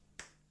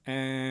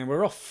And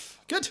we're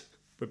off. Good.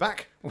 We're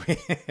back.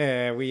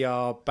 We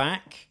are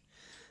back.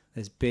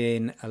 There's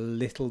been a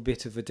little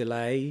bit of a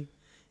delay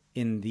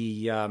in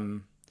the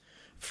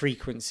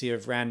frequency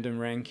of random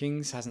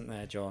rankings, hasn't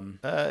there, John?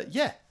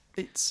 Yeah.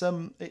 It's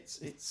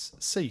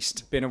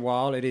ceased. Been a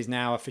while. It is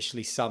now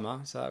officially summer,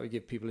 so that would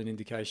give people an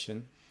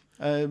indication.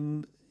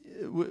 Well,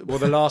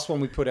 the last one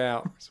we put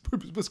out...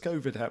 Was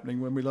COVID happening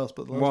when we last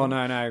put the last Well,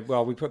 one? no.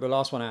 Well, we put the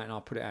last one out, and I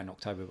put it out in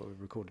October, but we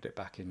recorded it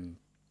back in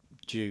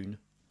June.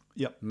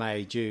 Yep.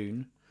 May,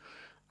 June.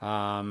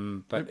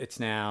 But it's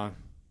now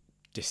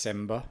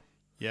December.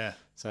 Yeah.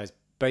 So it's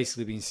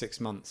basically been 6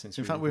 months since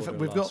In we fact, recorded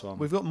the last one.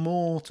 we've got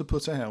more to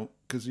put out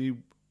because you've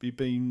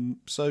been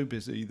so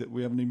busy that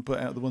we haven't even put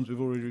out the ones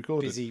we've already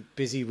recorded.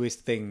 Busy with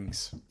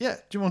things. Yeah.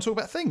 Do you want to talk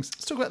about things?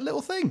 Let's talk about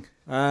little thing.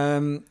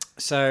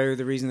 So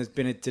the reason there's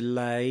been a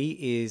delay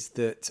is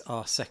that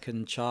our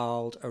second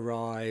child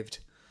arrived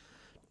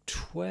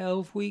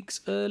 12 weeks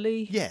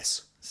early.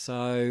 Yes.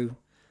 So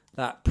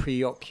that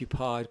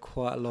preoccupied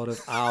quite a lot of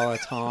our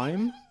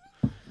time.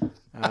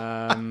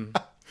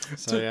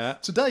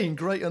 Today, in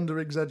great under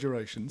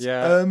exaggerations.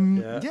 Yeah.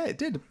 Yeah, it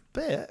did a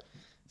bit.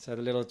 So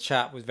the little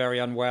chap was very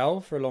unwell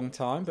for a long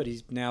time, but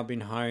he's now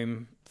been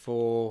home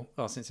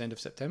since the end of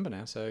September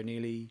now, so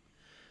nearly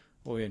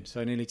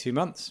 2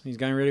 months. He's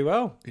going really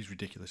well. He's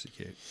ridiculously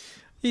cute.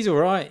 He's all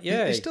right,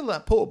 yeah. He's still at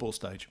that portable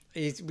stage.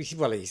 I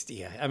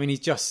mean,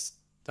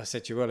 I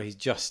said to you earlier, he's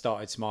just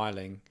started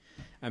smiling,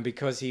 and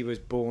because he was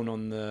born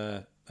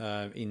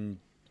in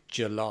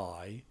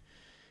July,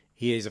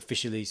 he is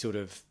officially sort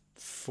of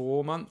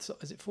 4 months.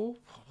 Is it 4?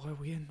 Why are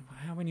we in?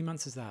 How many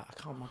months is that?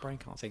 My brain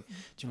can't think.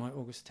 July,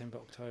 August, September,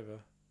 October.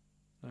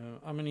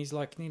 He's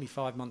like nearly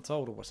 5 months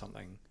old or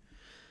something.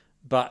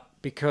 But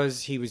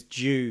because he was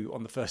due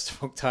on the 1st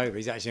of October,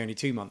 he's actually only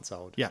 2 months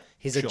old. Yeah,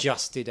 his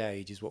adjusted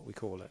age is what we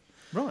call it.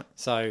 Right.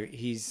 So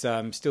he's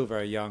still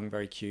very young,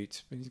 very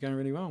cute, but he's going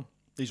really well.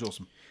 He's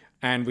awesome.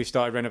 And we've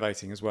started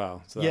renovating as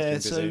well. So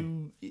that's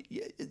been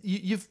busy.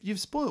 You've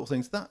spoiled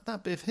things.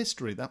 That bit of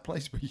history, that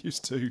place we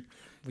used to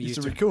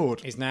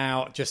record, is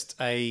now just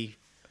a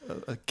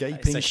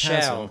gaping chasm.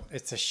 Shell.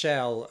 It's a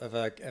shell of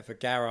a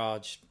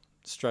garage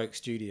stroke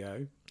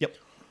studio. Yep.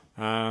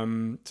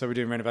 So we're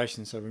doing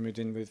renovations. So we moved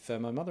in with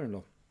my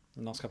mother-in-law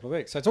in the last couple of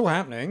weeks. So it's all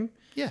happening.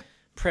 Yeah.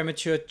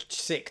 Premature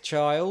sick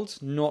child,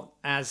 not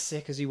as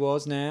sick as he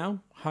was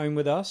now. Home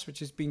with us, which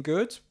has been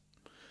good.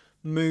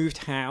 Moved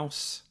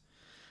house.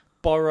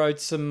 Borrowed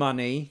some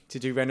money to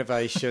do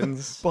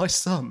renovations. By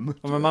some.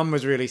 Well, my mum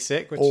was really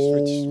sick. And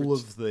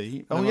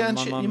your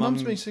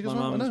mum's been sick as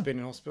well. My mum's been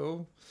in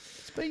hospital.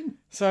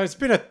 It's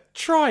been a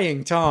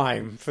trying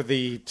time for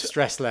the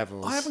stress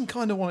levels. I haven't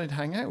kind of wanted to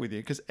hang out with you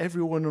because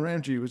everyone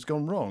around you has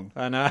gone wrong.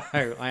 I know.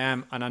 I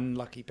am an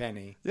unlucky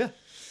penny. Yeah.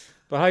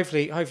 But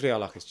hopefully our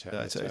luck has turned.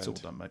 It's all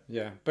done, mate.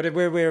 Yeah. But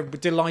we're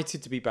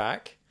delighted to be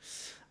back.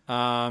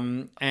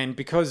 And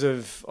because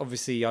of,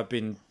 obviously, I've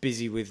been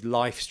busy with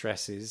life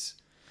stresses,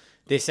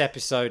 this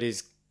episode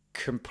is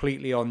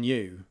completely on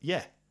you.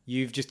 Yeah.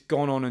 You've just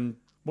gone on and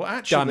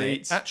done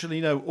it.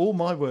 Actually, no, all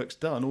my work's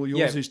done. All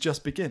yours is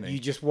just beginning. You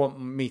just want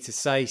me to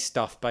say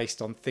stuff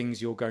based on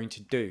things you're going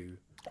to do.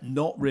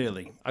 Not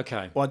really.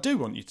 Okay. Well, I do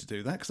want you to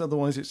do that because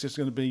otherwise it's just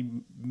going to be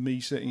me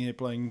sitting here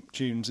playing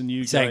tunes and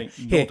you saying,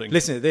 nodding.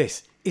 Listen to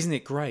this. Isn't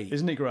it great?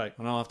 Isn't it great?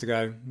 And I'll have to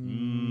go,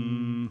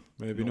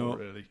 maybe not.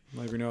 Really.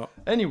 Maybe not.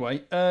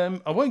 Anyway, I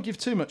won't give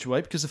too much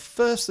away because the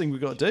first thing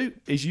we've got to do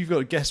is you've got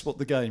to guess what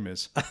the game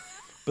is.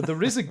 But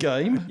there is a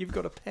game. You've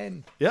got a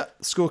pen. Yeah,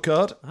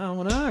 scorecard.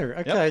 Oh, no.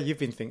 Okay, Yep. You've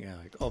been thinking,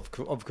 of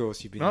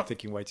course, you've been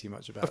thinking way too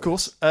much about it. Of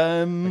course.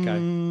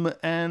 Okay.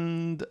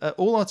 And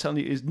all I'll tell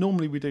you is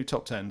normally we do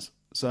top tens.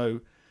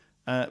 So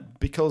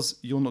because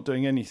you're not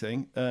doing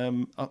anything,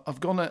 I've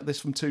gone at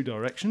this from two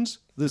directions.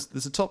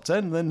 There's a top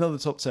 10 and then another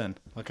top 10.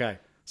 Okay.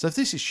 So if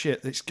this is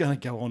shit, it's going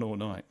to go on all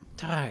night.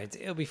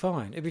 It'll be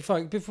fine. It'll be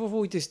fine. Before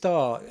we just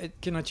start,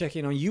 can I check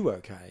in on you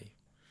okay?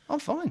 I'm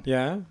fine.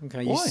 Yeah.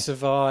 Okay. Why? You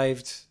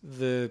survived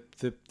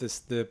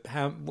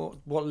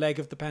what leg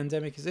of the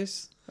pandemic is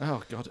this?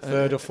 Oh God.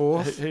 Third or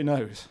fourth? Who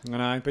knows? I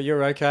know, but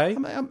you're okay.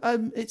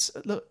 It's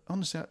look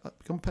honestly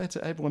compared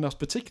to everyone else,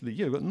 particularly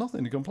you, I've got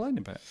nothing to complain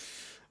about.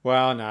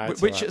 Well, no.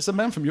 It's Which, all right. as a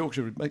man from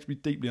Yorkshire, makes me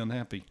deeply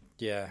unhappy.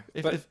 Yeah.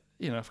 If I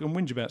can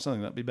whinge about something,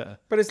 that'd be better.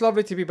 But it's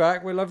lovely to be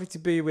back. We're lovely to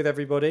be with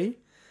everybody.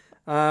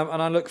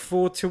 And I look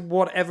forward to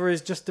whatever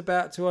is just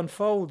about to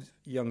unfold,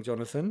 young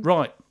Jonathan.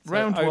 Right, So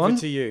round over one.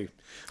 to you.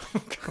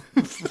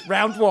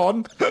 Round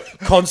one.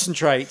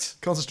 Concentrate.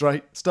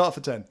 Start for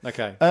 10.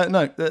 Okay.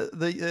 No,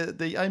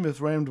 the aim of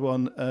round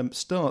one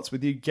starts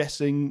with you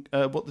guessing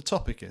what the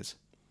topic is.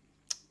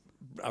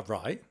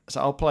 Right. So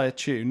I'll play a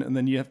tune, and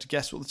then you have to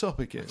guess what the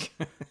topic is,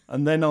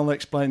 and then I'll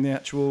explain the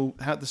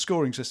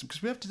scoring system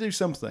because we have to do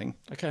something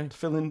Okay. to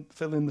fill in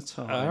the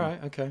time. All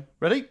right. Okay.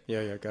 Ready?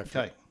 Yeah. Go for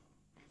it. Okay.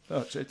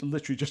 Oh, it's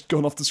literally just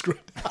gone off the screen.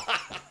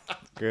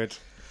 Good.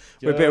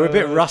 We're a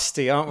bit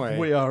rusty, aren't we?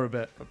 We are a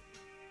bit.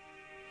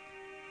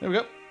 There we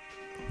go.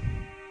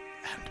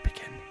 And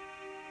begin.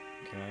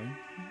 Okay.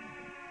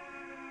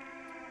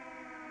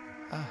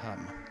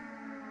 Aham.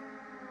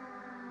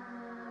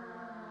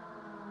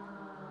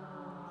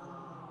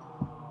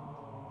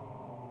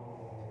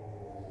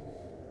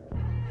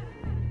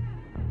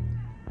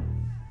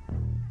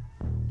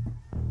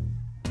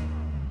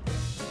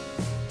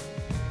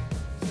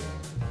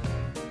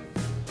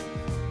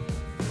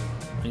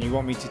 And you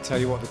want me to tell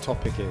you what the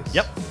topic is?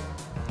 Yep.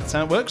 That's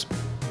how it works.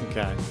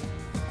 Okay.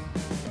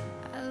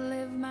 I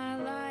live my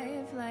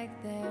life like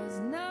there's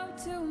no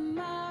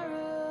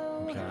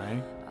tomorrow. Okay.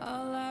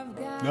 All I've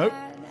got, Nope.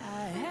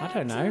 I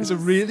don't know. It's a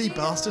really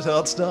bastard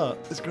hard start.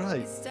 It's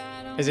great.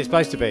 Is it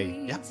supposed to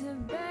be? Yeah.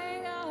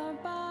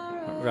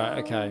 Right,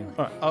 okay.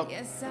 All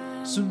right.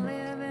 So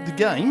the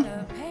game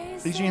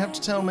is you have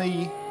to tell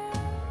me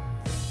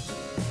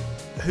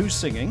who's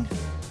singing,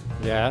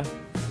 Yeah.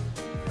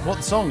 what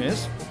the song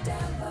is,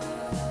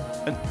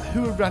 and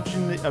who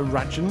originally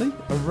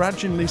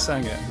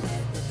sang it.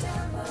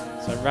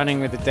 So Running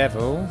with the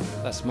Devil,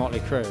 that's Motley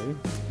Crue.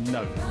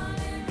 No.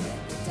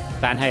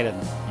 Van Halen.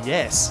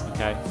 Yes.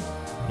 Okay.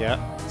 Yeah.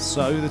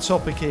 So the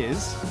topic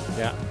is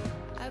Yeah.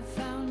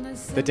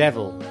 The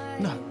Devil.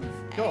 no.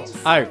 God.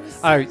 Oh,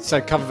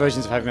 so cover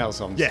versions of heavy metal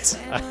songs. Yes.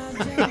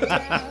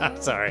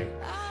 Sorry.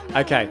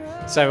 Okay.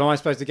 So am I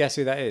supposed to guess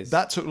who that is?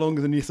 That took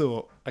longer than you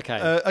thought.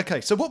 Okay.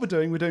 Okay. So what we're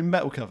doing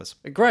metal covers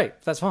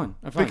Great. That's fine.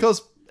 I'm fine.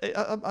 because it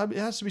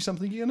has to be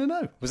something you're going to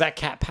know. Was that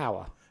Cat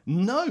Power?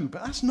 No,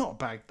 but that's not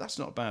bad. That's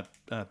not a bad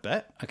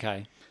bet.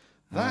 Okay.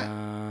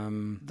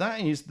 That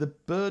is The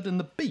Bird and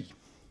the Bee.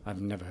 I've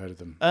never heard of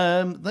them.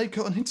 They've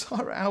got an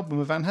entire album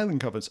of Van Halen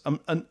covers, and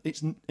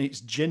it's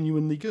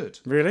genuinely good.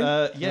 Really?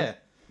 Yeah.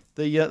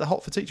 The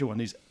Hot for Teacher one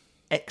is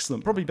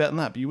excellent. Probably better than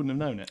that, but you wouldn't have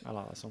known it. I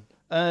like that song.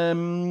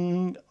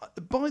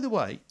 By the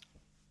way,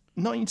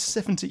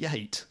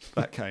 1978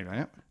 that came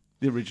out.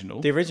 The original.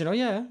 The original,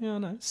 yeah, I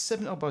know.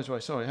 Oh, by the way,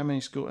 sorry. How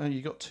many score?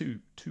 You got 2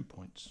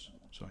 points.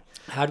 Sorry.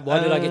 Why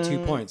did I get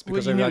 2 points?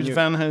 Because you knew it was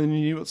Van Halen and you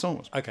knew what the song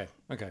was. Okay.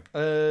 Out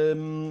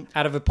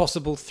Out of a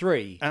possible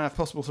 3. of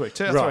possible 3.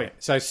 2 out of Right. 3.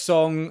 So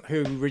song,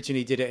 who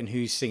originally did it, and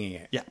who's singing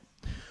it. Yeah.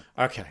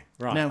 Okay.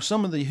 Right. Now,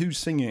 some of the who's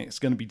singing it's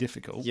going to be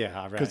difficult. Yeah,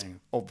 I Because reckon.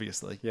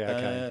 obviously. Yeah,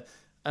 okay.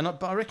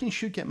 But I reckon you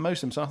should get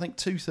most of them. So I think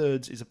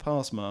 2/3 is a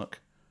pass mark.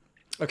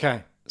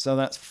 Okay. So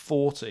that's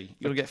 40. You've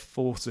got to get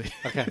 40.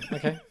 Okay.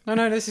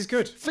 No, this is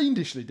good.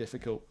 Fiendishly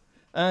difficult.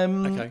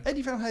 Okay.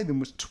 Eddie Van Halen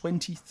was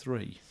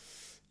 23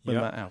 when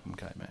Yep. that album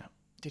came out.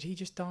 Did he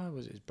just die, or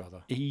was it his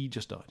brother? He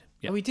just died.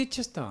 Oh, he did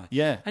just die?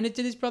 Yeah. And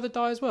did his brother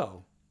die as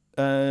well?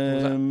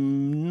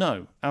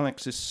 No.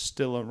 Alex is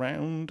still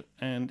around,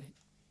 and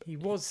He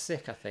was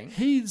sick, I think.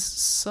 his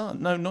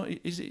son. No,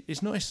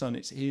 it's not his son.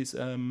 It's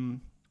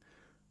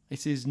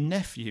his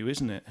nephew,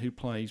 isn't it? Who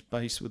plays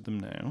bass with them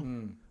now?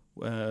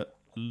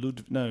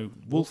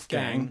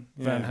 Wolfgang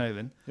Van yeah.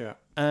 Halen. Yeah.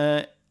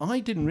 I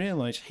didn't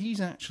realise he's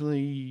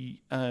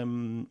actually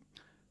in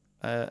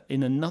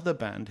another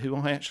band who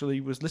I actually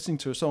was listening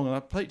to a song and I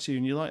played it to you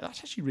and you're like, that's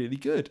actually really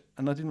good.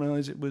 And I didn't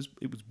realise it was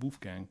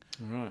Wolfgang.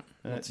 Right.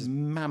 It's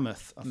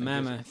Mammoth. I think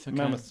Mammoth, okay.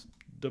 Mammoth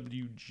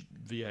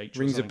WVH.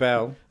 Rings a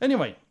bell.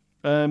 Anyway,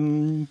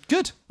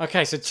 good.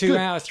 Okay, so 2 Good.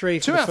 out of 3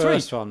 for 2 the out of 3.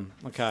 first one.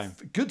 Okay.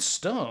 Good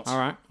start. All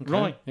right. Okay.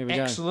 Right. Here we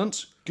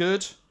Excellent.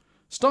 Good.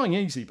 Starting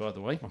easy, by the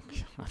way. go.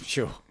 I'm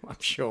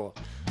sure.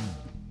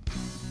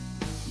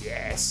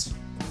 Yes.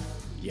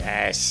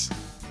 Yes.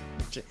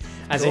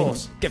 As Of in,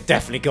 course. you've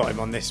definitely got him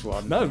on this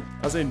one. No,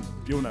 as in,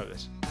 you'll know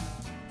this.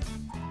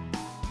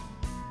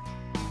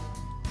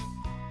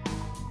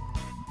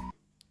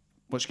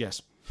 What's your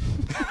guess?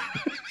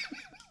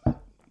 Are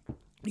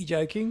you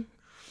joking?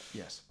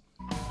 Yes.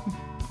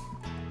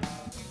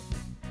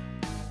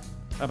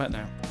 How about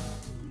now?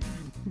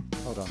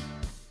 Hold on.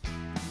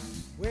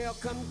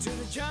 Welcome to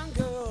the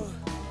jungle.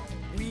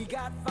 We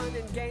got fun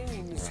and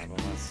games. Well,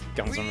 that's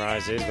Guns N'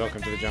 Roses.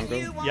 Welcome to the jungle.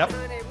 Yep.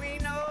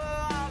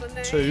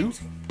 2.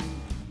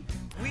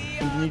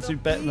 And you need to do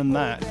better than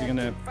that if you're going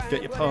to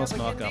get your pass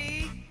mark up.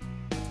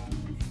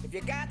 If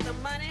you got the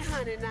money,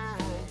 honey, now.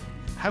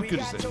 How good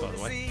is this, by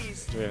the way?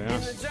 It's really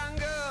nice.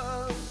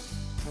 Jungle.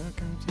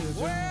 Welcome to the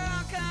jungle.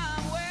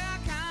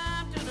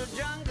 Welcome to the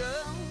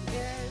jungle.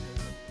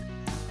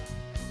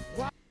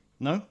 Yeah.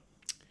 No?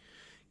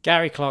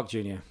 Gary Clark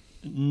Jr.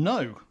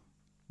 No.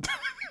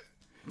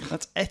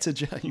 That's Etta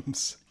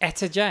James.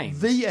 Etta James.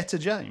 The Etta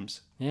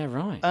James. Yeah,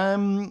 right.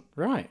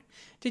 Right.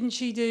 Didn't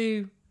she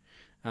do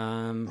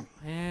Atlas?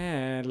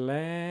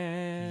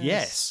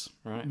 Yes.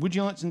 Right. Would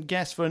you like to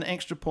guess for an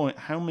extra point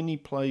how many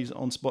plays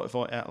on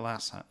Spotify at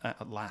last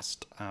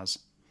has?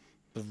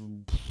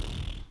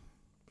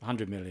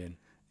 100 million.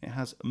 It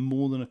has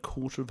more than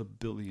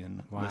 250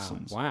 million Wow.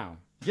 listens. Wow.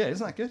 Yeah,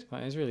 isn't that good?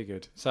 That is really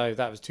good. So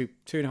that was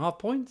 2.5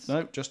 points?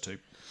 No, just 2.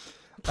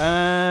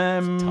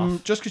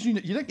 Tough. Just because you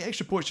don't get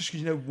extra points just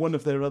because you know one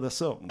of their other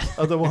songs.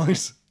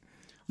 Otherwise,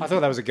 I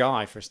thought that was a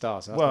guy for a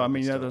start. So that's well, not I a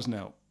mean, good that start. doesn't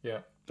help. Yeah.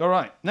 All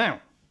right, now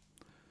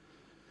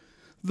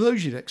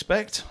those you'd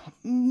expect.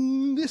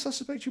 This I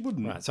suspect you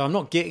wouldn't. Right, so I'm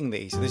not getting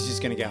these, so this is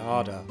just going to get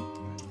harder.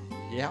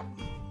 Yeah.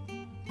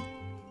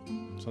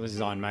 So this is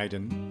Iron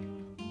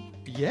Maiden.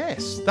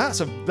 Yes, that's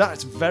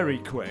very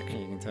quick.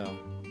 You can tell.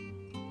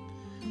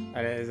 And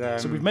it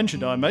is, So we've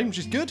mentioned Iron Maiden, which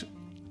is good.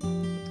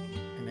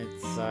 and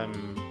it's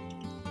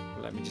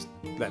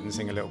let them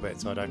sing a little bit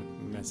so I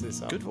don't mess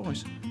this up. Good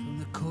voice. From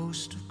the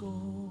coast of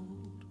gold,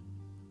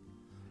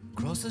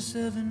 across the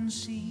 7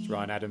 seas. It's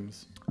Ryan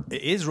Adams.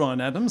 It is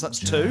Ryan Adams. That's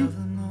 2.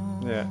 Travel north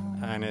Yeah,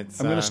 and it's.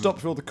 I'm going to stop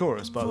for all the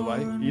chorus, by the way.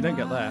 You don't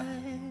get that.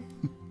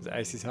 Is it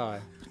Aces High?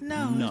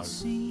 No.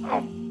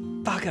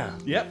 Bugger!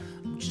 Yep.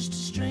 Just a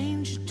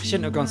stranger to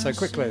Shouldn't have gone so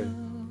quickly.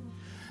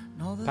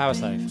 all the Power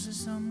things Slave. I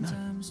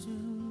sometimes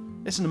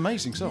do. It's an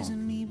amazing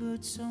song. Me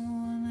but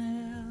someone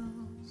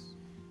else.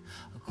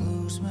 I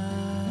close my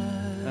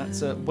eyes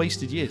That's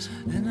Wasted Years.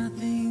 and I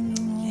think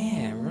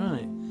Yeah,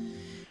 right.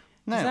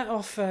 Now, Is that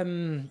off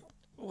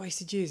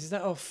Wasted Years? Is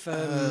that off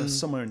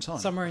Somewhere in Time.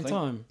 Somewhere I in think.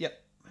 Time? Yep.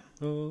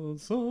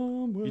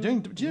 Somewhere. You're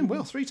doing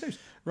well. 3-2.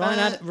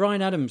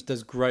 Ryan Adams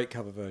does great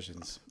cover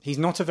versions. He's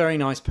not a very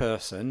nice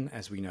person,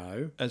 as we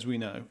know, As we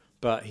know.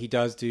 but he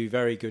does do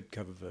very good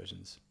cover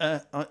versions.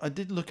 I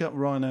did look up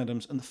Ryan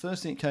Adams, and the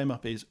first thing that came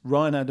up is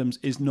Ryan Adams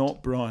is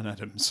not Brian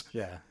Adams.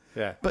 Yeah,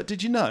 yeah. But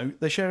did you know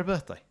they share a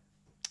birthday?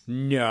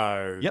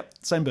 No. Yep,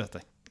 same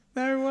birthday.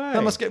 No way.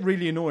 That must get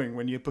really annoying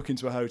when you book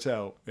into a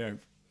hotel. You know.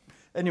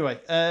 Anyway,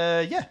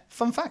 yeah,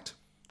 fun fact.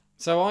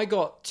 So I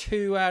got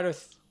 2 out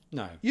of...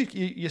 No.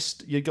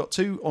 You got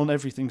 2 on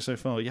everything so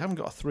far. You haven't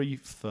got a 3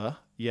 for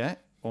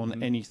yet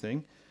on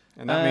anything.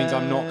 And that means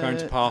I'm not going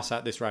to pass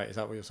at this rate. Is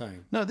that what you're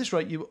saying? No, at this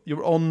rate,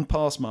 you're on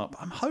pass mark.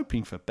 I'm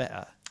hoping for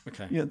better.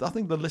 Okay. Yeah, I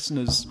think the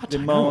listeners I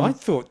don't demand.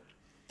 know.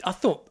 I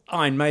thought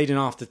Iron Maiden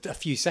after a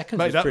few seconds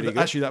Mate, was pretty good.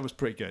 Actually, that was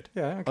pretty good.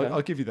 Yeah, okay.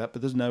 I'll give you that,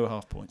 but there's no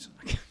half points.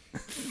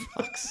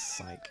 Fuck's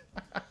sake.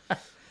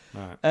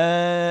 Right.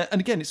 And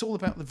again, it's all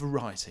about the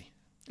variety.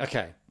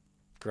 Okay.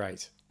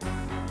 Great.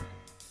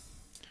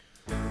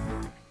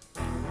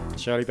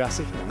 Shirley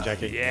Bassey? I'm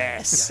joking.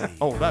 Yes.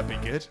 Oh, that'd be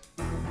good.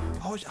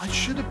 Oh, I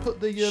should have put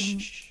the.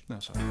 No,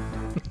 sorry.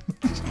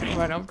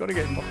 Man, I've got to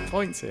get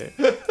points here.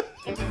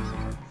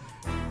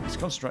 He's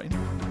concentrating.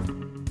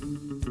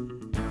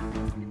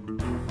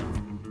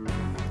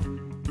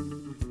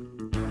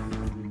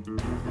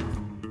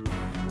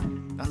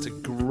 That's a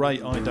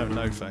great I don't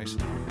know face.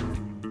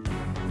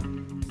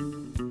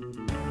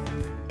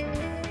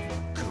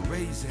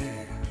 crazy,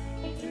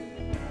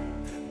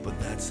 but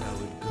that's how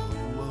it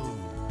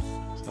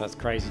goes. So that's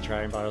Crazy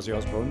Train by Ozzy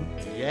Osbourne.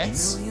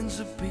 Yes. Millions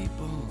of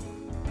people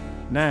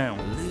Now,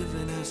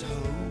 living as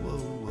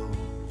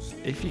hoes.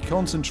 if you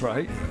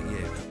concentrate,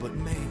 Yeah, but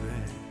maybe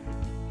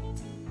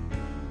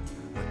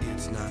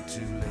it's not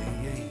too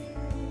late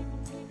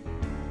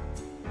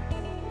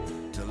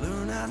to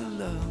learn how to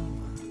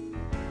love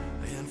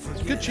and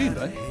forget. good tune, how to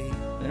though. hate.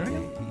 There we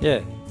go.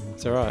 Yeah,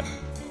 it's all right.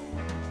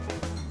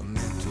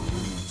 Mental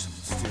wounds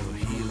still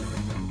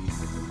healing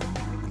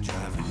and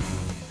driving me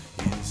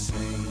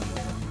insane.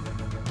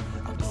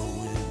 I'm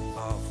going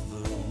off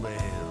the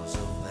rails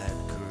of that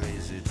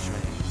crazy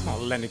train. It's not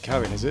Leonard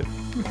Cohen, is it?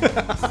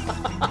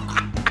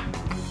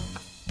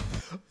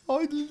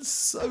 I'd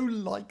so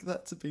like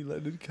that to be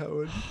Leonard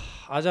Cohen.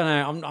 I don't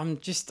know.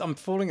 I'm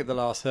falling at the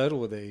last hurdle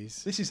with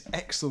these. This is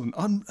excellent.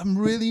 I'm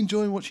really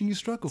enjoying watching you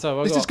struggle. So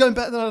I this got- is going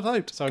better than I'd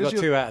hoped. So I got 'Cause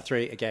you're- 2 out of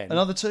 3 again.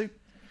 Another 2.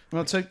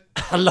 Another 2.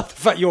 I love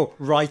the fact you're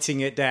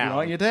writing it down.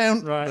 Write you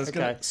down. Right, That's okay.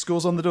 gonna-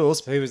 scores on the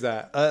doors. So who was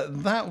that?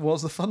 That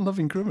was the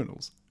Fun-Loving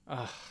Criminals.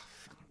 Fun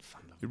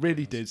It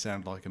really did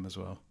sound like him as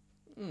well.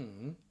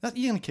 You're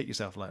going to kick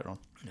yourself later on.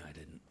 No, I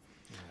didn't.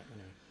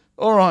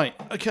 All right.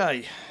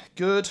 Okay.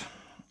 Good.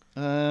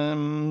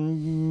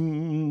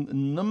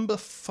 Number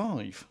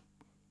 5.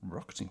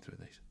 Rocketing through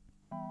these.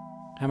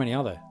 How many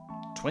are there?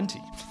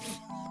 20.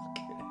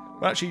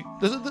 Well, actually,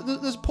 there's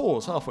a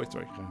pause halfway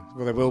through.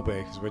 Well, there will be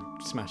because we're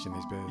smashing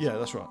these beers. Yeah,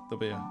 that's right. There'll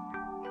be a...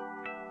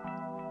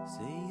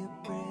 Say your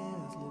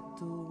prayers,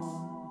 little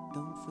one.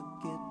 Don't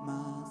forget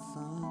my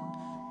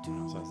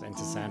son. So it's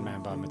Enter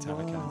Sandman by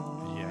Metallica.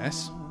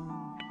 Yes.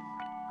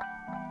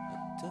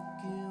 Tuck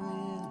you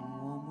in,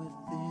 warm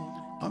within.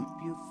 Keep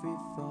you free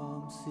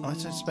from sin. I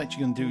suspect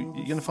you're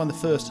going to find the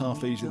first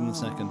half easier than the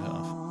second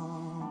half.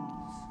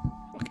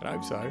 I can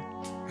hope so.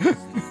 With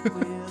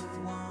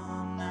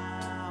one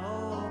eye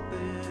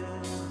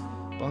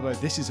open. By the way,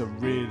 this is a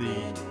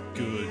really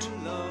good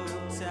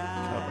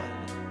cover.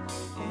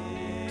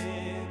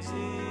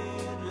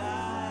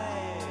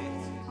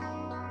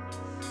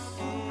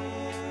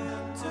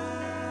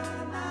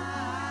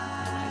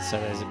 So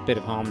there's a bit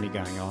of harmony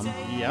going on.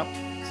 Yep.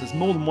 So there's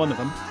more than one of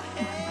them.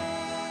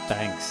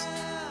 Thanks.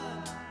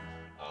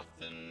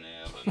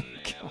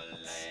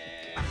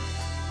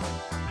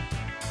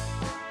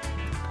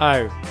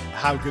 Oh,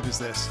 How good is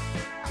this?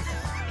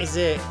 is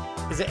it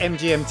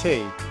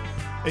MGMT?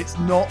 It's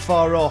not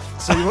far off.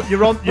 So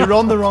you're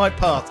on the right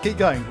path. Keep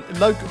going.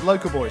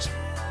 Local boys.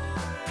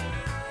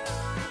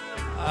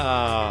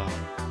 Oh,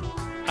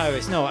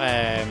 it's not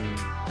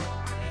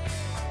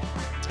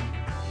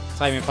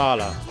Tame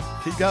Impala.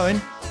 Keep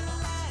going.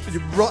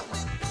 You're right.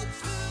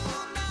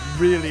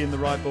 Really in the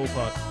right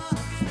ballpark.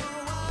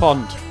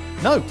 Pond.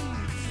 No,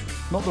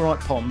 not the right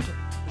pond.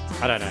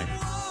 I don't know.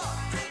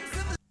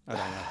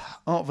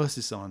 Art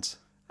versus science.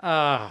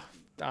 I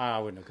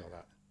wouldn't have got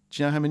that.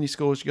 Do you know how many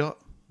scores you got?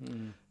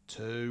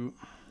 2.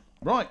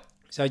 Right.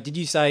 So did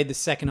you say the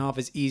second half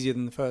is easier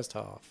than the first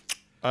half?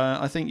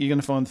 I think you're going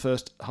to find the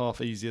first half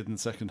easier than the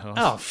second half.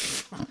 Oh,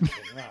 fucking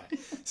right.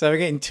 So we're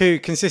getting 2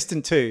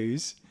 consistent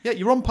 2s. Yeah,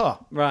 you're on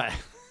par. Right.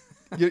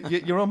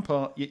 You're on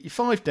par. You're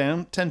 5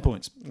 down, 10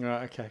 points.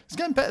 Right, okay. It's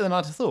getting better than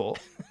I'd have thought.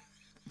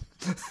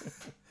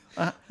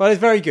 Well, it's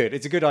very good.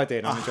 It's a good idea,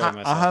 and I'm enjoying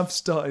myself.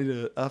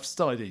 I've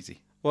started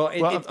easy. Well,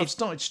 I've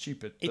started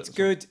stupid. It's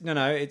good.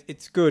 No,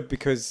 it's good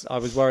because I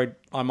was worried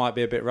I might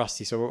be a bit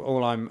rusty. So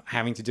all I'm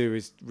having to do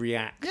is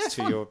react Yeah, it's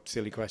to fun. your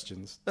silly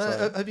questions.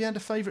 Have you had a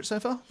favourite so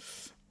far?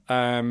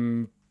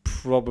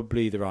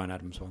 Probably the Ryan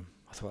Adams one.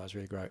 I thought that was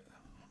really great.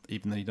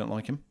 Even though you don't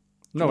like him?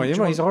 No, Do you he's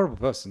want- a horrible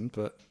person,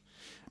 but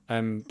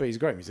he's a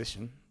great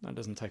musician. That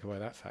doesn't take away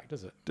that fact,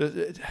 does it?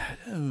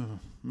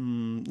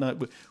 No.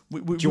 Do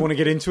you want to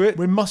get into it?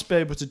 We must be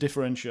able to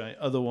differentiate.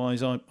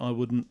 Otherwise, I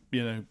wouldn't,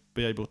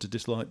 be able to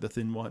dislike the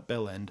thin white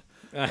bell end.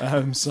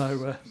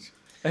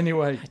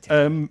 Anyway,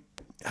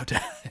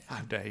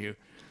 how dare you?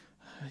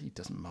 He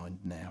doesn't mind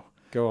now.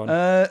 Go on.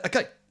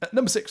 Okay,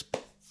 number 6.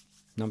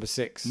 Number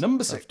 6.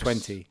 Number of 6.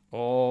 20.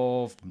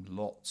 Of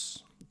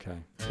lots. Okay.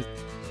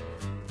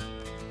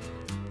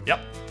 Yep.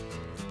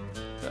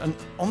 And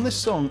on this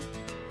song...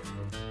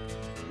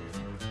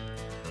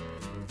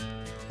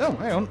 Oh,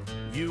 hang on.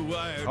 You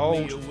wired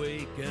Hold. me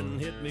awake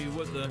and hit me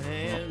with a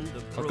hand.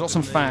 I've got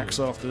some facts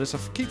after this. I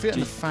keep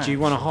forgetting the facts. Do you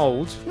want to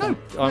hold? No.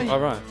 Oh, No, all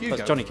right. you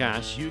That's go. Johnny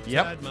Cash. You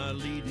Yep. tied my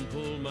lead and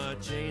pulled my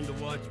chain to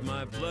watch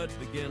my blood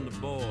begin to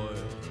boil.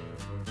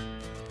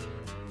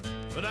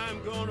 But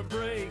I'm gonna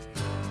break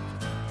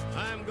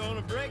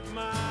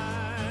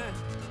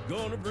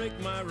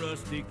my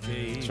rusty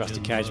cage. It's Rusty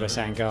and Cage by mud.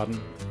 Soundgarden.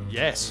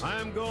 Yes.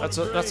 I'm gonna That's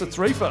a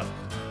break- threefer.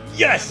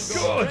 Yes!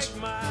 Good.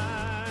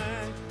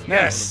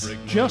 Yes!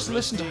 Just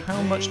listen to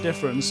how much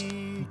difference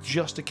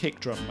just a kick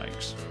drum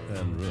makes.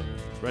 And run.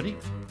 Ready?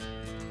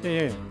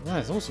 Yeah.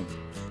 That's awesome.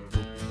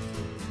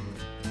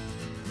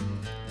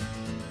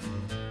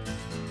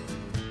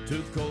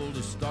 Too cold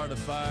to start a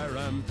fire.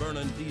 I'm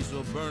burning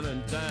diesel,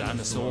 burning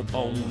dinosaur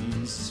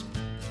bones.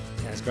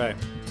 That's great.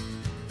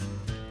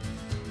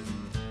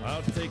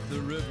 I'll take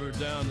the river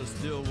down to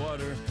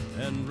Stillwater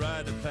and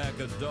ride a pack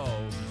of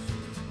dogs.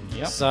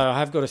 Yep. So I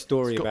have got a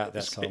story It's got- about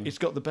that song. It's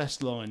got the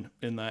best line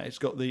in that. It's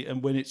got the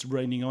 "and when it's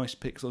raining ice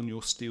picks on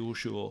your steel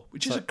shore,"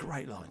 which is a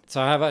great line.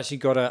 So I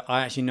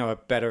actually know a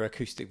better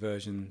acoustic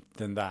version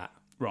than that.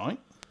 Right?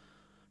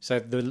 So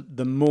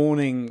the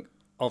morning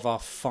of our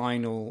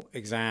final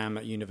exam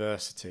at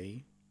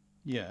university,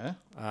 Yeah.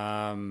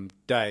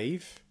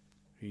 Dave,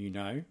 who you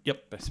know,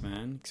 Yep. best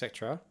man,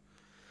 etc.,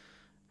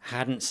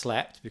 hadn't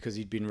slept because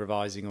he'd been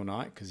revising all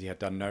night because he had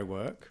done no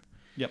work.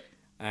 Yep.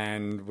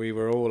 And we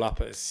were all up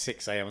at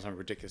 6 a.m. or something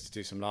ridiculous to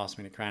do some last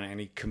minute craning, and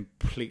he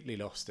completely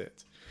lost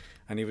it.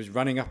 And he was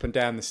running up and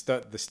down the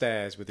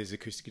stairs with his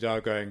acoustic guitar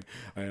going,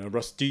 "I'm a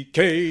rusty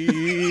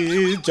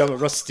cage, I'm a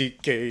rusty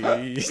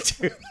cage,"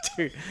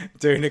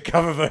 doing a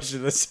cover version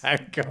of the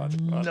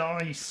Soundgarden one.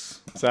 Nice.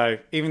 So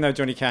even though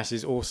Johnny Cash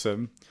is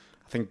awesome,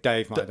 I think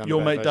Dave might have done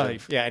Your a better mate version.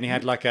 Dave. Yeah, and he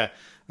had like a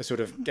sort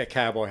of a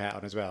cowboy hat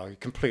on as well. He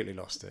completely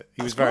lost it.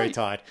 He was That's very great.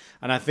 tired.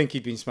 And I think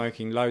he'd been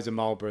smoking loads of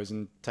Marlboros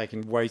and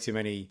taking way too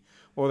many,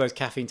 all those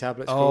caffeine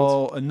tablets Oh,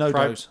 called? and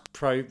no-dos.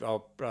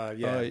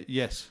 Yeah,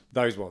 Yes.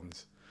 those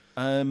ones.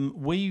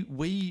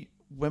 We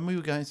when we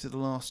were going through the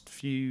last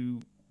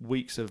few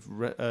weeks of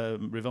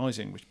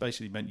revising, which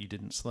basically meant you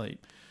didn't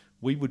sleep,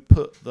 we would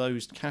put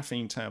those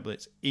caffeine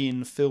tablets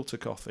in filter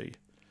coffee,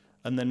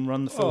 and then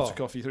run the filter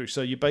coffee through.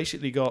 So you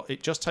basically got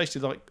it. Just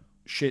tasted like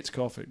shit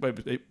coffee. We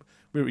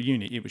were at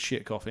uni. It was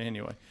shit coffee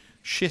anyway.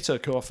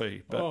 Shitter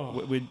coffee,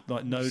 but with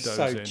like no dose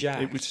so in.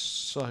 jacked. It was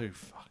so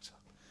fucked up.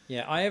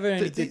 Yeah, I only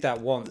The- did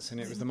that once, and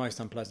it was the most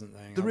unpleasant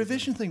thing. The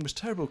revision thing was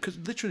terrible because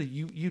literally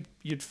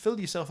you'd fill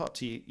yourself up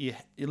to you're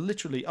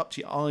literally up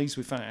to your eyes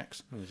with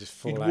facts. You just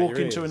fall You'd out walk your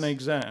into ears. an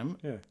exam,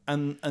 Yeah.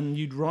 and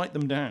you'd write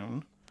them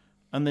down,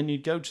 and then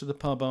you'd go to the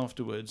pub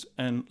afterwards,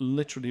 and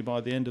literally by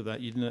the end of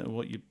that, you'd know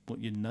what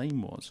your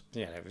name was,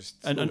 Yeah, it was.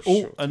 and all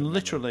short to remember.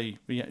 literally,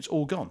 it's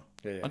all gone.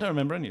 Yeah, yeah. I don't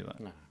remember any of that.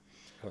 No,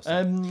 of course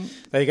not.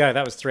 There you go.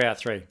 That was 3 out of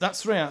 3.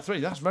 That's 3 out of 3.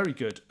 That's very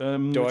good. Do I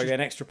which is- get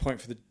an extra point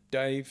for the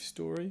Dave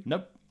story?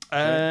 Nope.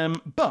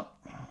 But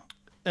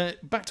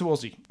back to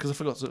Ozzy because I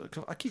forgot to.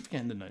 'Cause I keep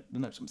forgetting the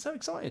notes. I'm so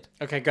excited.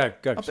 Okay, go.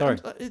 Sorry.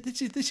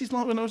 This is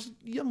like when I was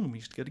young and we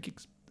used to go to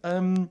gigs.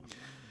 Ozzy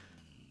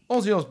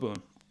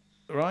Osbourne,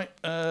 right?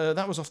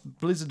 That was off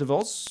Blizzard of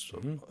Oz,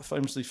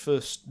 famously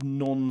first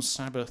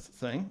non-Sabbath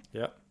thing.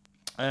 Yep.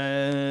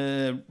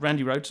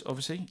 Randy Rhoads,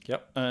 obviously.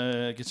 Yep.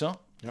 Guitar.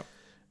 Yep.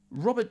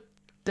 Robert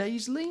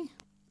Daisley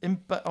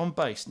on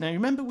bass. Now,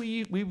 remember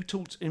we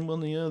talked in one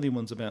of the early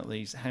ones about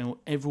these, how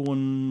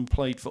everyone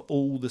played for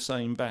all the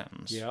same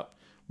bands. Yep.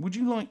 Would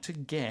you like to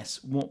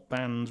guess what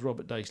bands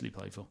Robert Daisley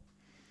played for?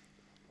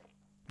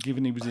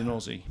 Given he was in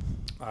Ozzy.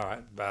 All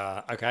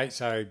right. Okay,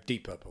 so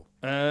Deep Purple.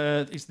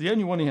 It's the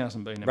only one he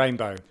hasn't been in.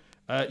 Rainbow.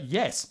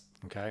 Yes.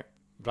 Okay.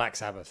 Black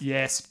Sabbath.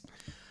 Yes.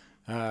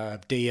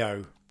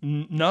 Dio.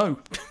 No.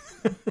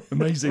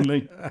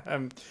 Amazingly.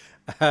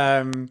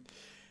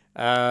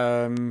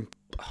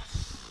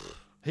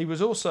 He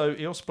also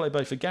played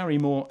bass for Gary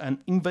Moore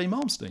and Yngwie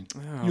Malmsteen.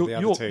 Oh, the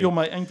other two. Your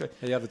mate Yngwie.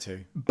 The other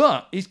two.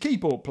 But his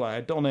keyboard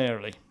player, Don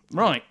Airley.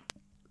 Right.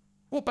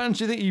 What band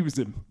do you think he was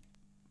in?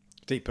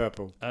 Deep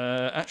Purple.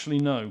 Actually,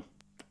 no.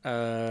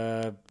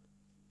 Dio.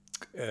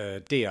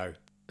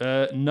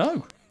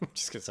 No. I'm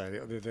just going to say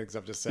the other things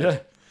I've just said. Yeah.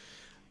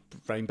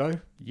 Rainbow.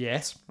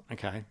 Yes.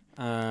 Okay.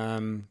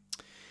 And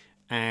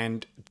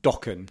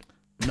Dokken.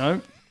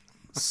 No.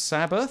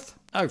 Sabbath.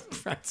 Oh,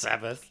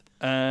 Sabbath.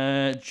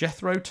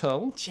 Jethro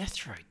Tull.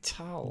 Jethro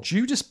Tull.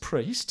 Judas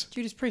Priest.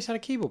 Judas Priest had a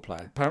keyboard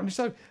player. Apparently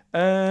so.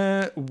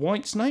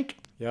 Whitesnake.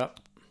 Yep.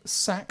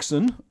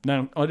 Saxon.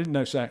 Now, I didn't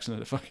know Saxon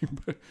had a fucking...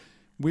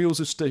 Wheels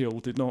of Steel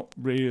did not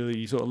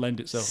really sort of lend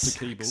itself to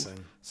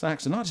keyboard.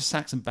 Saxon. I had a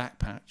Saxon back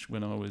patch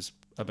when I was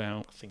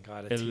about I think I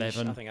had a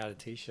 11. I think I had a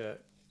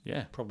T-shirt.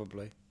 Yeah.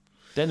 Probably.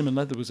 Denim and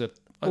Leather was a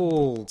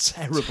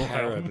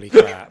terribly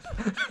crap.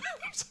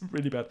 It's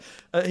really bad.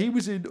 He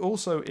was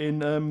also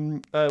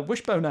in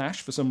Wishbone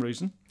Ash for some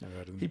reason. Never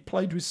heard of him. He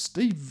played with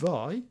Steve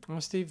Vai. Oh,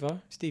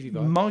 Stevie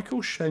Vai.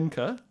 Michael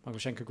Schenker. Michael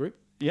Schenker Group.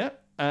 Yeah.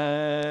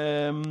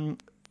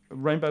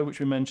 Rainbow, which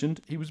we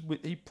mentioned.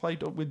 He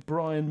played with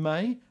Brian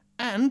May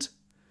and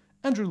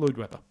Andrew Lloyd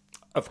Webber.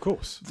 Of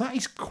course. That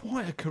is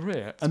quite a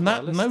career. And quite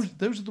a list.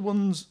 those are the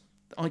ones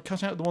I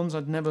cut out, the ones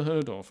I'd never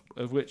heard of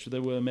which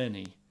there were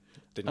many.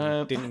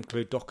 Didn't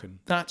include Dokken.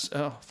 That's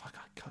I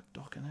cut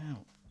Dokken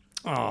out.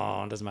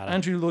 Oh, it doesn't matter.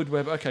 Andrew Lloyd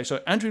Webber. Okay,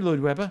 so Andrew Lloyd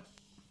Webber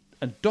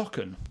and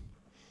Dokken.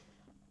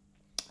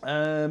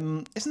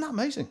 Isn't that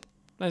amazing?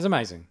 That's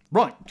amazing.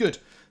 Right, good.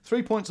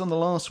 3 points on the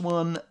last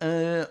one.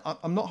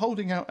 I'm not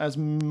holding out as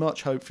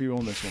much hope for you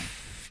on this one.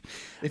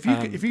 If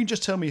you can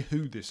just tell me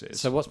who this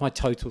is. So what's my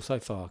total so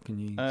far? Can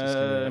you just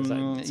give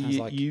me sounds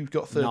like you've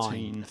got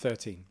 13. 9,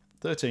 13.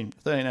 13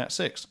 out of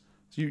 6.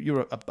 So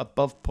you're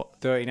above...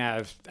 13 out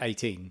of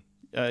 18.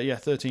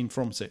 13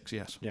 from 6,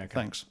 yes. Yeah, okay.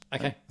 Thanks.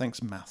 Okay.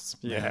 Thanks, maths.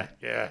 Yeah.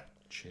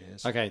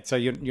 Cheers. Okay, so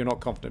you're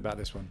not confident about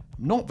this one?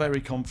 Not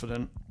very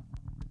confident.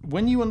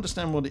 When you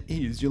understand what it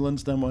is, you'll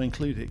understand why I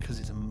include it, because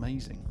it's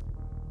amazing.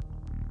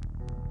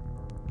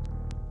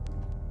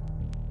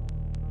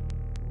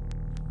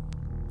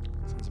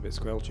 Sounds a bit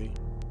squelchy.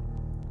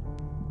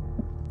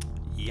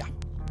 Yeah.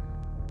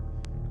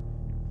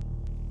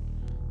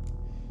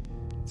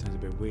 Sounds a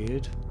bit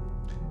weird.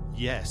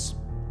 Yes.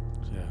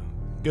 Yeah.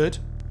 Good.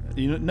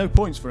 No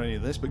points for any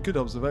of this, but good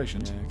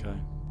observations. Yeah, okay.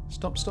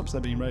 Stop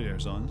there being radio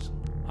silence.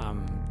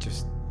 I'm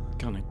just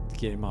kind of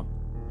getting my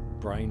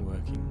brain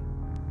working.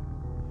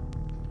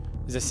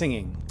 Is there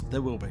singing?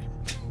 There will be.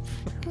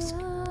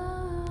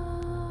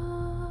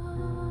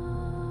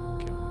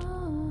 God.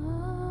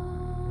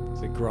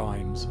 Is it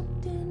Grimes?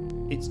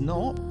 It's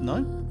not,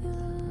 no.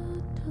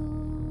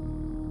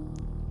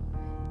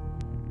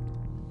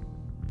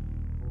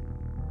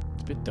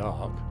 It's a bit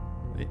dark.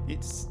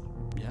 It's,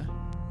 yeah,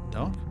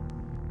 dark.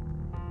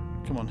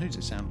 Come on, who's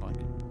it sound like?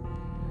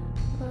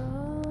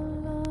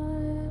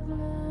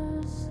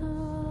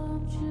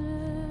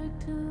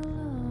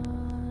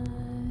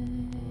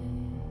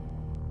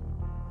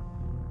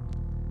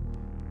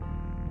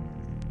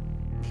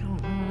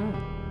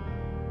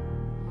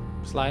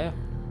 Slayer?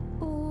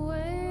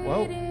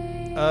 Well,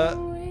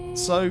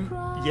 so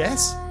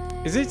yes,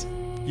 Is it?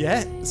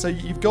 yeah. So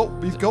you've got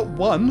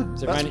one.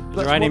 Is it That's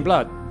Raining one.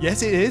 Blood?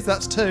 Yes, it is.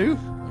 That's 2.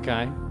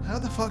 Okay. How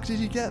the fuck did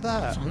you get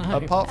that? don't know.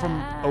 Apart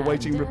from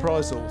awaiting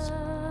reprisals.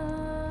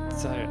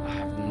 So I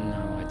have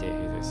no idea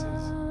who this is.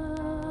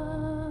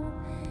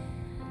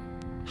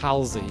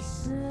 Halsey.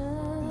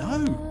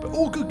 No, but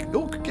all good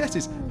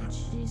guesses.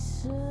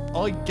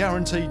 I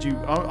guaranteed you.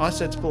 I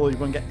said to Paul, you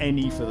won't get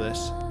any for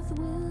this.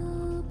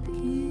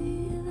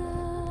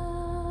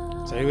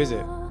 So who is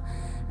it?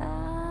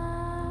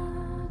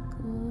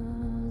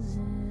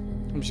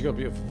 She's got a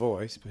beautiful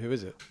voice, but who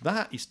is it?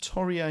 That is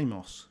Tori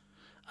Amos.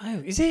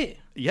 Oh, is it?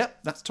 Yep,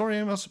 that's Tori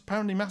Amos.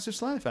 Apparently, massive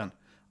Slayer fan.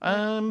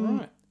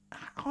 Right.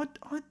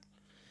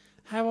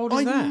 How old is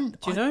I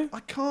that? Do you know? I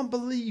can't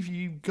believe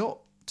you got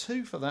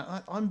 2 for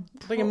that. I'm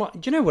I think it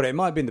might. Do you know what? It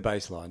might have been the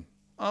bass line.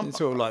 It's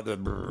sort of like the.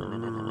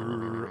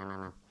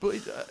 But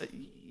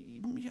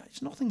yeah,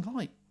 it's nothing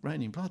like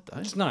Raining Blood,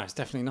 though. No, it's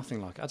definitely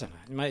nothing like it. I don't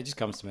know. Mate, it just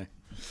comes to me.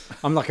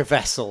 I'm like a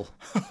vessel.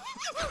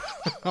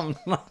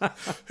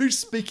 Who's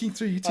speaking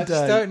through you I today?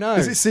 just don't know.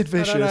 Is it Sid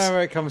Vicious? I don't know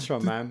where it comes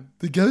from, man.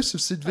 The ghost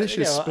of Sid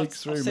Vicious Yeah,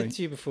 speaks I've through said me.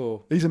 to you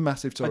before. He's a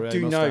massive Tori I do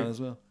Amos know- fan as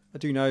well. I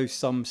do know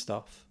some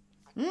stuff.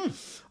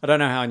 I don't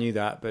know how I knew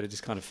that, but it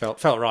just kind of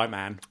felt right,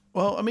 man.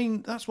 Well, I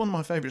mean, that's one of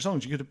my favourite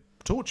songs. You could have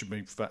tortured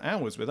me for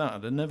hours with that.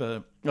 I'd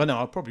never... I know,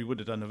 I probably would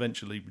have done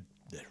eventually.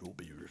 There will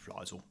be a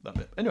reprisal. That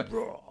bit. Anyway,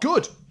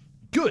 good.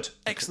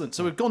 Excellent.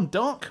 So we've gone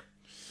dark.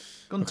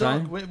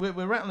 Dark.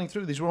 We're rattling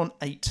through these. We're on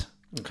 8.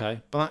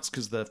 Okay. But that's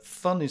because the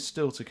fun is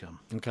still to come.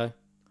 Okay.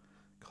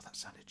 God, that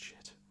sounded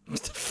shit. The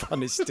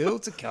fun is still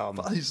to come.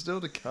 Fun is still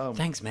to come.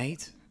 Thanks,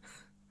 mate.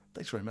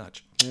 Thanks very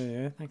much.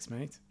 Yeah, thanks,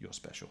 mate. You're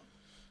special.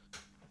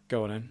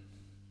 Go on, then.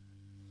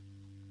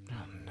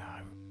 Oh, no.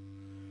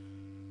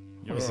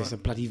 What is this, a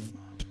bloody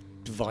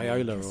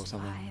viola or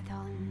something?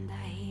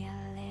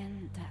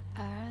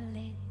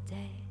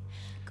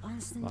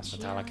 That's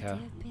Metallica.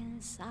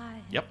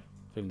 Yep.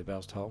 Ring the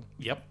bells toll.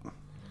 Yep.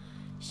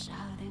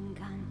 Shouting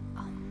gun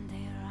on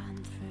their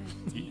run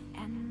through the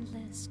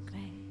endless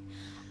grey.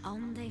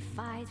 On they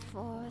fight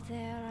for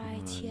their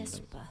right, yes,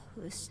 but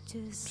who's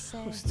to say?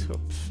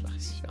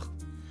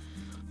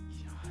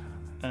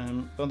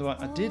 By the way,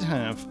 I did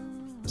have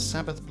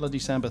Sabbath Bloody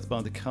Sabbath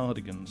by the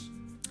Cardigans.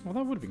 Well,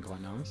 that would have been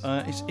quite nice.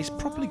 It's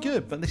probably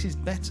good, but this is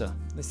better.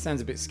 This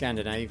sounds a bit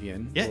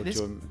Scandinavian. Yeah, Or it is.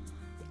 do you-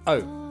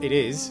 Oh, it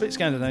is? Bit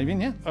Scandinavian,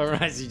 yeah. All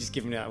right, so you're just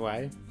giving it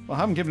away. Well, I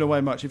haven't given away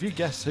much. If you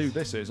guess who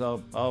this is,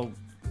 I'll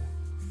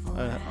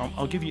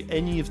give you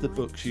any of the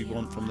books you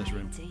want from this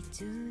room.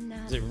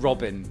 Is it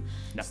Robin?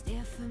 No,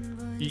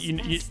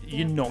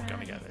 you're not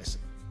going to get this.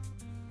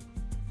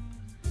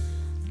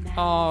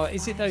 Oh,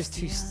 is it those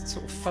two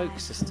sort of folk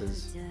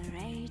sisters?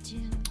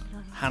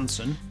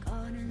 Hanson.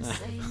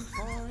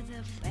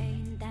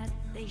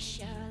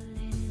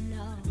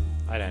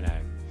 I don't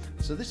know.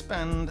 So this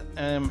band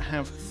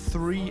have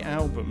 3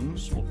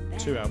 albums, or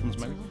 2 albums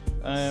maybe.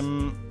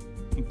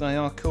 They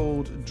are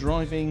called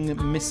Driving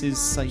Mrs.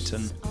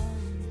 Satan.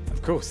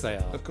 Of course they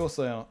are. Of course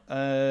they are.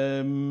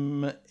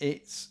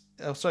 It's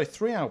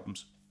 3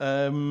 albums.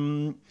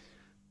 And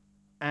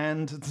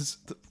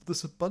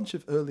there's a bunch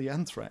of early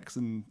Anthrax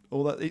and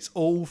all that. It's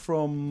all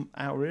from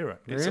our era.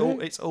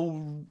 Really? It's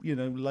all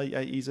late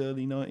 80s,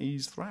 early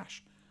 90s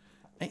thrash.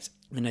 It's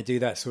And they do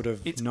that sort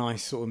of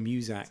nice sort of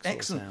Muzak sort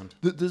excellent. of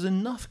sound. There's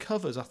enough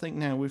covers, I think,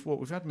 now with what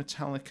we've had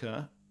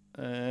Metallica.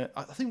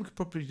 I think we could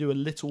probably do a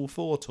Little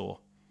 4 tour.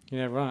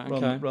 Yeah, right,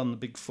 okay. Run the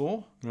big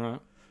 4. Right,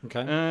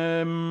 okay.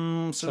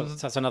 So So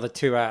that's another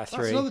 2 out of 3.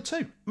 that's another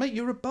 2. Mate,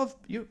 you're above.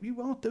 You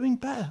are doing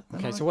better. than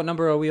Okay, I- so what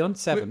number are we on?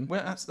 7?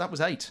 Well, that was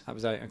 8. That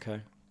was 8,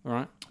 okay. All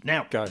right,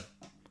 Now. go.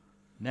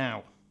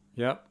 Now.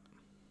 Yep.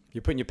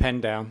 You're putting your pen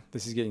down.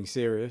 This is getting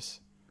serious.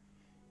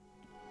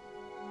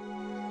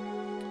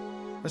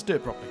 Let's do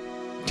it properly.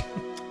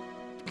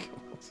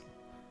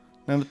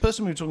 Now, the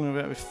person we were talking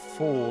about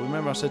before,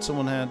 remember I said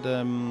someone had,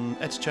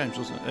 Etta James,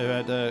 wasn't it? Who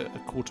had a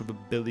 250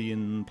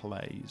 million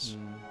plays.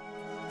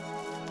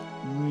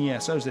 Yeah,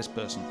 so's this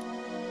person.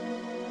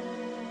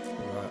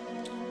 Right.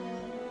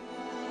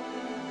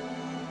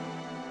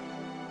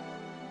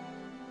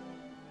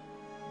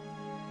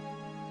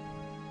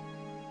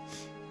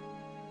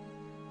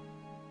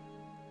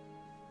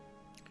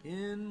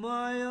 In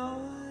my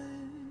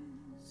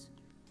eyes,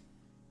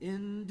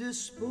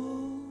 indisposed,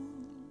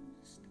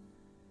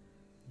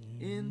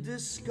 in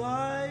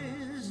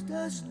disguise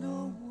as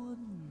no one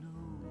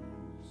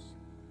knows,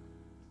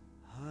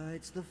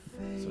 hides the So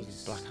this is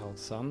face, Black Hole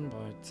Sun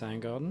by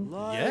Soundgarden.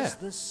 lies Yeah.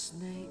 the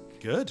snake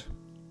Good.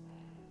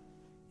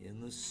 in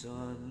the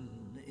sun,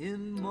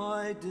 in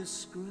my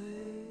disgrace,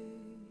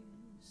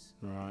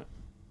 Right.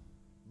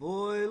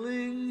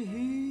 boiling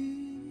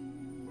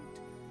heat,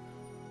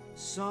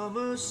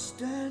 summer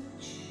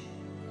stench.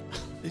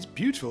 It's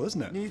beautiful,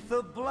 isn't it? Neath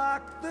the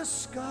black, the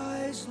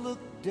skies look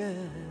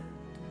dead.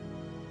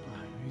 Oh,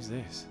 who's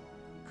this?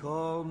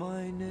 Call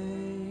my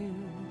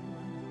name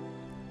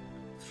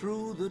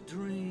through the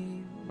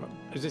dream.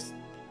 Is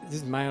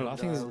this male? I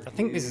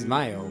think this is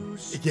male.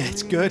 Yeah,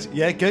 it's good.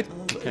 Yeah, good.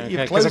 Okay, You've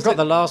because closed I've got it.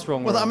 the last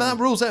wrong. Well, I one. mean, that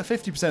rules out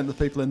 50% of the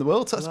people in the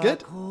world, so that's good.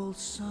 Black hole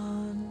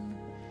sun,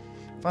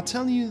 If I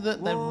tell you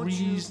that they're Won't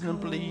you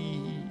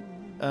reasonably...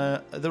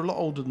 they're a lot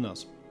older than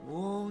us.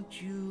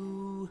 won't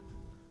you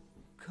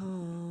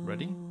come?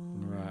 Ready?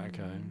 Right.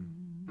 Okay.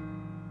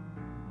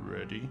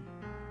 Ready?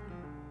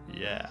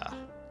 Yeah.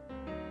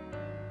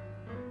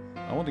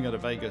 I want to go to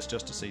Vegas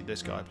just to see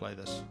this guy play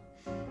this.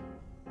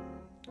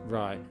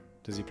 Right.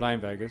 Does he play in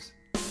Vegas?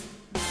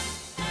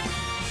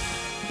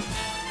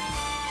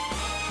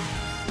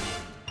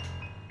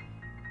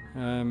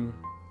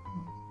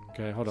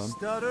 Okay, hold on.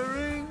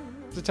 Stuttering,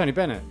 Is it Tony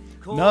Bennett?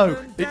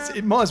 No,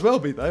 it might as well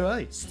be though,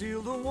 eh?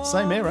 steal the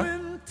Same era.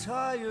 warm,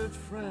 tired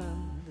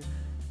friend.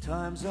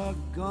 Times are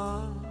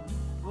gone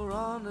for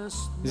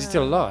honest Is he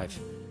still men. alive?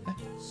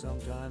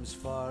 Sometimes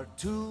far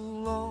too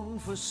long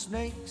for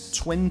snakes.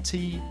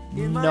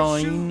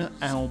 29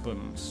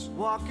 albums.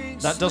 Walking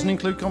That doesn't sleep,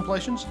 include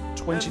compilations.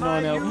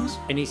 29 and my albums.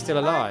 And he's still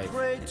I alive?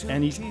 pray to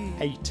And he's keep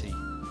 80.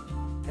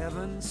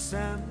 Heaven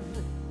send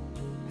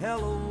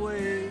hell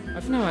away.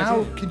 I've no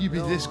How idea. can you be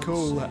this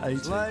cool at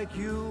 80? Like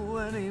you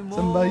anymore.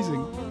 It's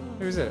amazing.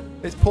 Who is it?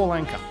 It's Paul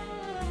Anka.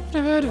 I've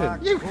never heard of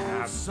him. You Cold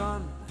have.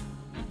 sun,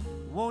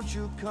 won't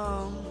you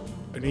come?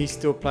 And he's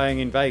still playing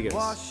in Vegas.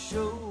 Wash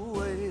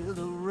away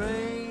the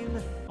rain.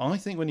 I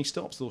think when he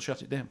stops, they'll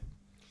shut it down.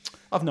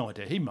 I've no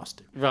idea. He must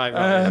do. Right.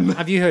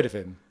 Have you heard of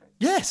him?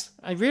 Yes.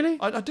 Really?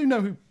 I do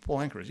know who Paul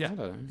Anka is, yeah. I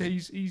don't know.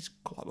 He's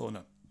quite well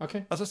known.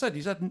 Okay. As I said,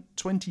 he's had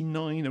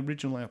 29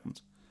 original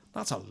albums.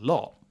 That's a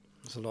lot.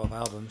 That's a lot of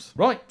albums.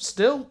 Right,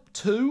 still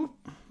 2.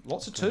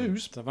 Lots of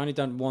 2s. So I've only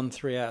done 1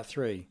 3 out of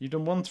 3. You've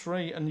done 1,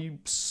 3, and you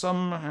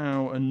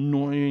somehow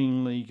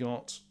annoyingly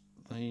got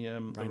the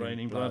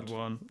Raining Blood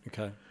one.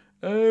 Okay.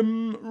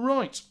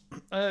 Right.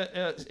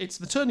 It's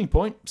the turning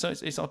point, so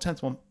it's our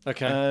 10th one.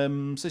 Okay.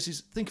 So this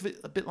is, think of it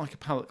a bit like a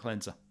palate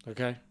cleanser.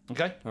 Okay.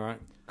 Okay? All right.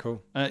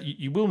 Cool.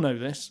 You will know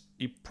this.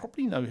 You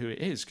probably know who it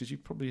is because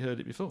you've probably heard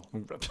it before.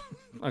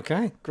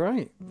 Okay.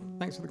 Great.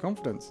 Thanks for the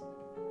confidence.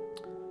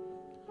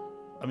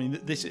 I mean,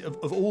 this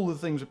of all the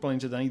things we're playing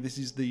today, this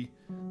is the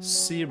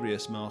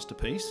serious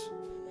masterpiece.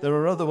 There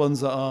are other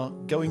ones that are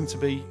going to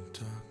be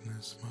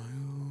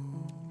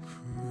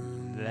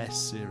less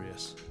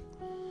serious.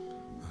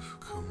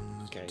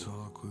 Okay.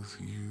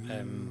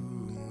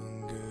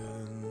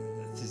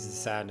 This is The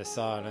Sound of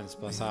Silence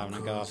by Simon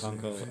and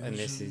Garfunkel, and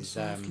this is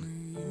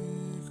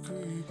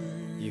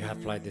you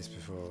have played this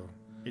before.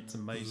 It's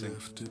amazing.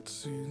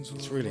 It's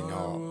really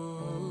not.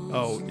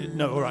 Oh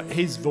no! All right,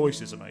 his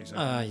voice is amazing.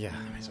 Yeah,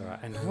 it's alright.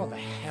 And what the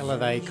hell are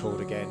they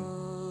called again?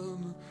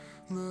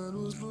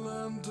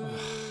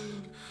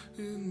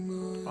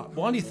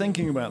 While you're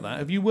thinking about that,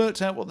 have you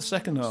worked out what the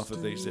second half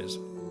of these is?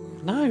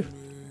 No,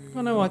 I've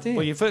got no idea.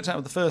 Well, you've worked out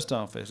what the first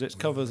half is. It's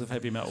covers of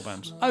heavy metal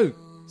bands. Oh,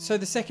 so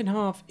the second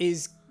half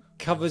is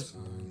covers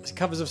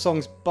of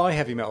songs by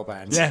heavy metal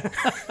bands. Yeah.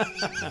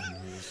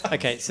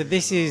 Okay, so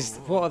this is,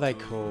 what are they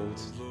called?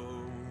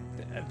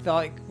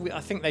 Like, I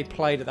think they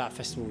played at that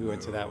festival we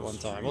went to that one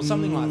time, or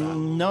something like that.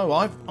 No,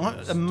 I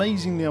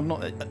amazingly, I'm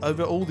not.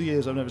 Over all the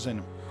years, I've never seen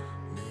them.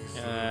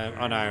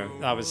 I know,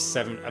 that was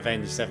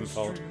Avenged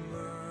Sevenfold.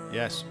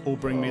 Yes, or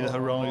Bring Me the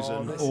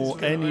Horizon, This or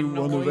is gonna any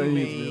one of annoy any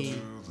me. of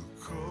them.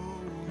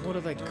 What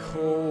are they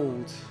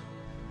called?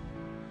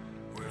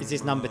 Is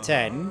this number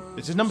 10?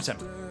 This is number 10.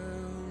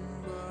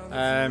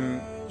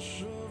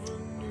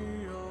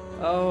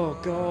 Oh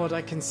god,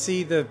 I can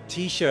see the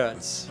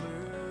t-shirts.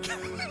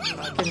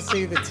 I can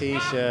see the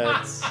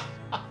t-shirts.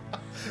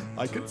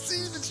 I can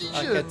see the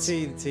I can t-shirts.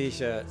 see the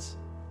t-shirts.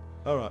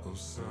 All right,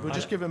 we'll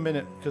just give him a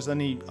minute because then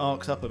he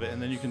arcs up a bit, and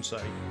then you can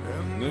say.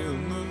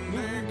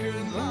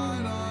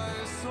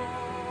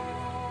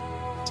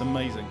 It's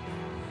amazing.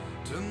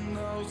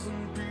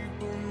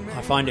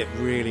 I find it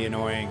really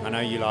annoying. I know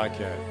you like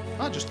it.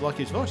 I just like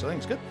his voice. I think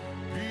it's good.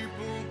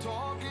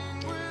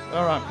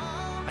 All right.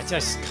 I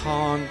just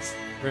can't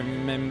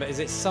remember. Is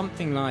it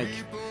something like...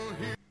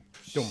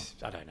 Go on.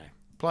 I don't know.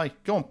 Play.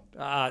 Go on.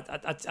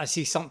 I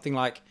see something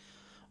like...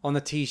 On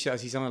the t-shirt, I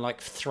see something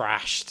like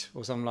Thrashed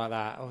or something like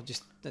that. Or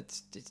just...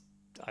 It's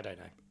I don't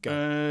know.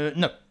 Go.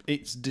 No,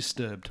 it's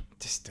Disturbed.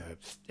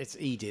 Disturbed. It's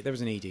ED. There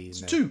was an ED in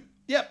there. 2.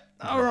 Yep.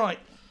 All right.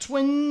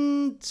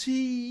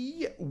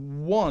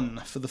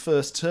 21 for the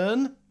first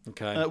turn.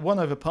 Okay. 1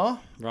 over par.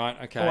 Right,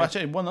 okay. Oh,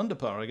 actually, 1 under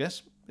par, I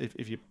guess,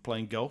 if you're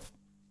playing golf.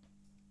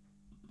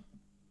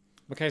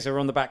 Okay, so we're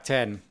on the back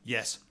 10.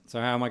 Yes.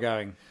 So how am I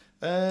going?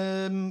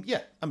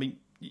 Yeah, I mean,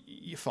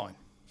 you're fine.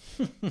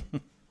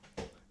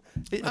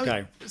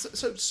 Okay.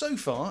 So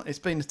far, it's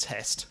been a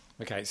test.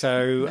 Okay,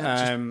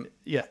 so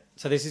Yeah.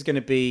 so this is going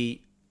to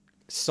be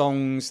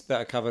songs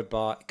that are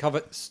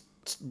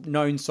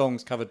known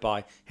songs covered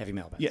by heavy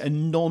metal bands. Yeah,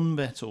 and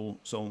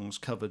non-metal songs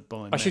covered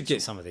by I should metal.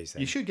 get some of these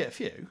then. You should get a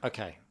few.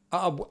 Okay.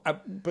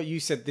 But you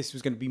said this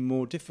was going to be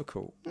more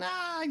difficult.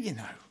 Nah, you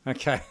know.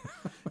 Okay.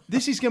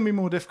 This is going to be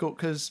more difficult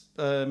because,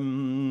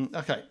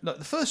 okay, look,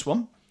 the first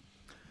one,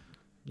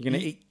 You're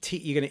going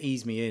to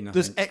ease me in. I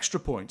there's think. extra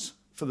points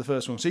for the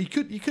first one. So you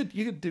could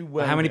do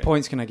well. How many with it.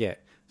 points can I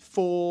get?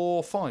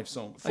 4, 5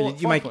 songs.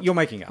 You're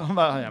making it up.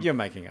 I am. You're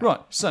making it up. Right,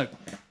 so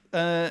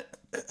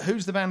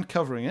who's the band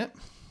covering it?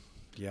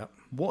 Yep.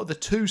 What are the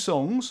 2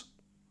 songs?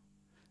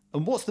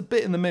 And what's the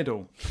bit in the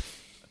middle?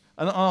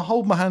 And I'll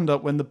hold my hand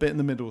up when the bit in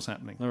the middle is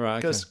happening. All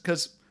right, okay.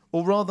 Because,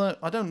 or rather,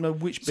 I don't know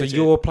which So bit.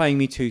 you're playing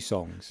me 2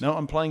 songs. No,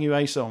 I'm playing you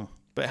a song,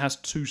 but it has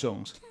 2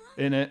 songs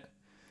in it.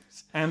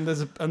 And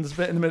there's a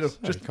bit in the middle.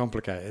 Just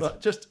complicated.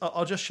 Right,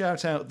 I'll just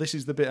shout out, this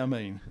is the bit I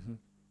mean. Mm-hmm.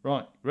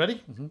 Right,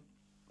 ready? Mm-hmm.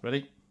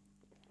 Ready?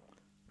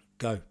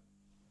 Go.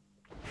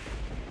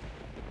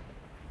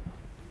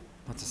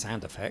 That's a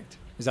sound effect.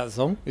 Is that the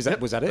song? Was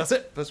that it? That's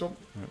it. First one.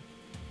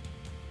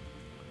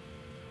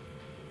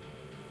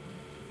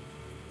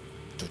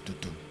 Get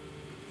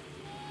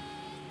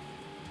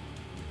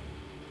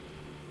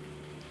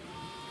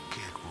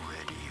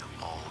ready,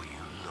 all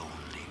you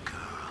lonely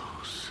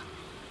girls,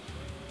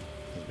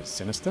 A bit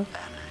sinister.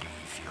 and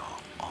leave your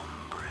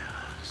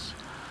umbrellas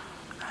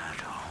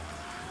at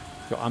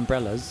home. Got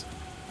umbrellas.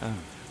 Oh.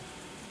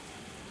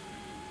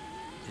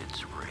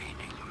 It's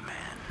raining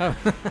men. Oh.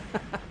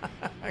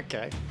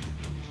 Okay.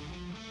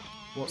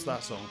 What's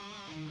that song?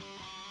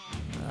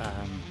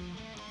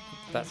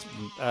 That's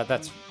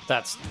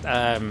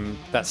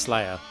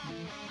Slayer,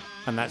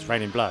 and that's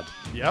Raining Blood.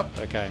 Yep.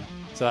 Okay.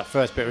 So that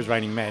first bit was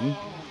Raining Men.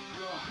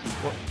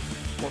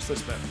 What's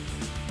this bit?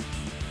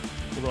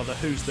 Or rather,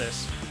 who's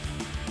this?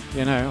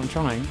 You know, I'm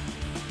trying.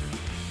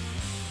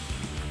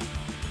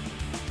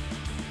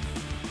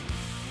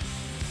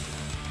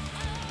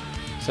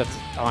 So that's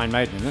Iron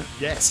Maiden, isn't it?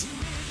 Yes.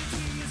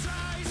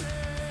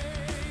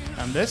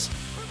 And this?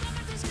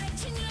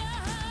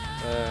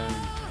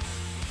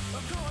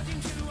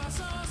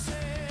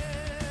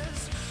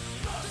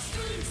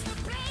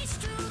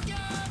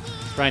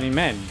 It's Raining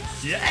Men.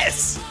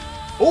 Yes!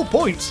 All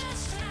points!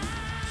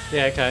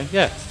 Yeah. Okay.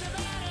 Yeah.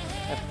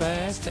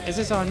 Is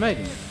this Iron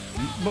Maiden?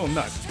 Well,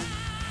 no.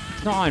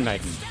 It's not Iron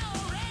Maiden.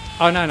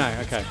 Oh no.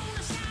 Okay.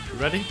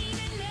 Ready?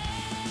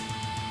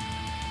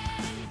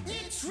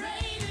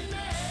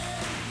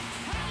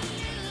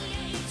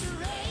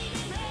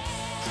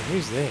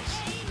 Who's this?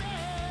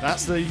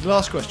 That's the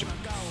last question.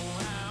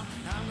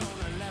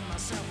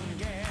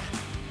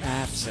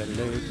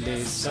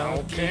 Absolutely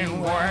soaking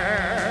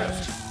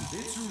wet.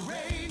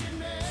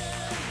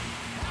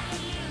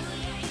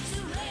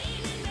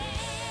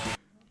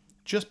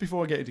 Just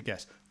before I get you to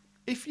guess,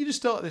 if you just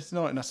started this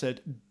tonight and I said,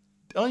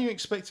 are you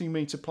expecting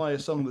me to play a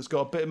song that's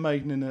got a bit of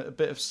Maiden in it, a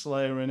bit of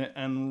Slayer in it,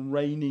 and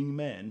Raining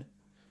Men?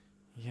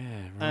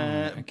 Yeah,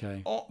 right.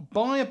 Okay.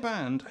 By a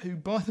band who,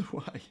 by the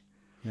way,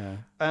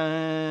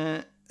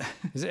 Yeah.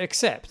 Is it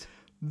Accept?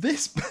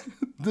 this,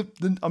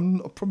 I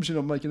promise you're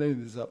not making any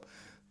of this up.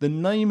 The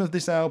name of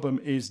this album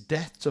is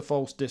Death to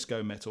False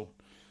Disco Metal.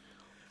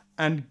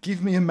 And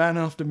Give Me a Man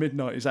After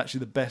Midnight is actually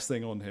the best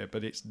thing on here,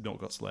 but it's not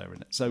got Slayer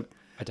in it. So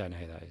I don't know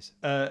who that is.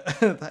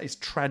 that is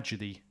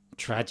Tragedy.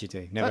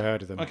 Tragedy. Never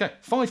heard of them. Okay,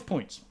 5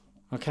 points.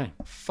 Okay.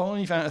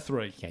 5 out of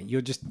 3. Yeah,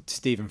 you're just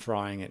Stephen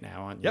Frying it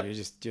now, aren't you? Yep.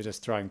 You're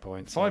just throwing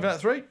points. 5 out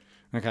of 3.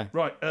 Okay.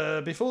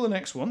 Right, before the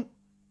next one,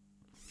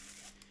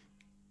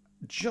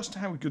 just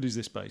how good is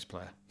this bass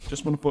player?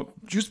 Just want to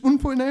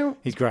point it out.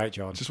 He's great,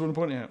 John. Just want to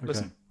point it out. Okay.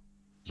 Listen.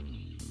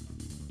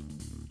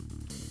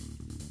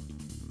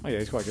 Oh yeah,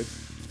 he's quite good.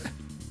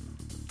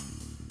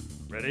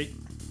 Ready?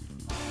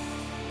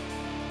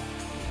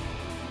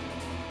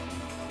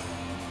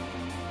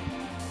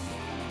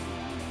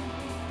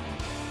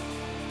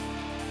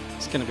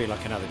 It's going to be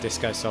like another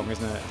disco song,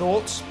 isn't it?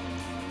 Thoughts?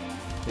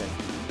 Yeah.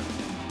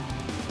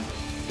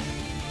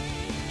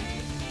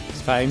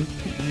 It's Fame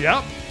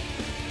Yep.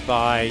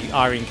 by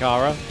Irene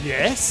Cara.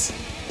 Yes.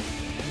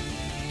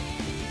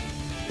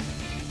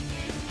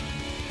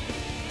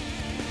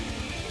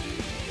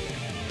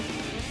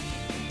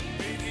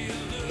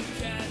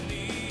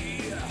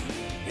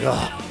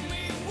 Ugh.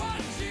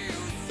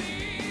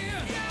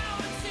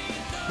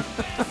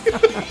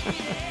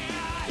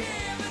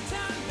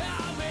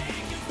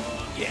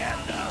 Yeah,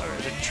 no,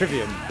 it's a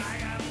Trivium.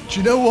 Do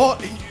you know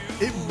what?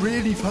 It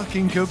really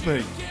fucking could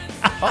be.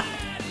 I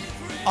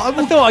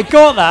I thought I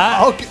got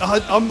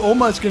that, I'm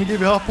almost going to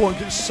give you half point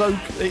because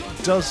it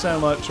does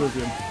sound like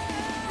Trivium.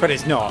 but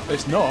it's not.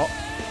 It's not.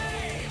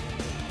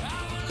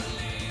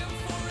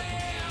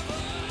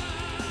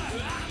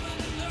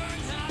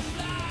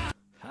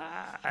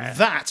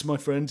 That, my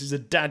friends, is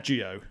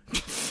Adagio.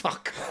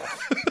 Fuck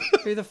off.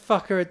 Who the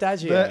fuck are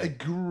Adagio? They're a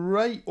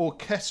great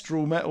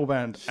orchestral metal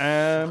band.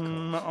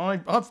 I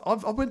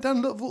went down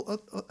a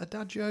little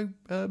Adagio.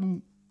 What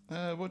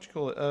do you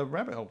call it?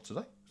 Rabbit hole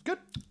today. It's good.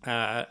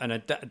 An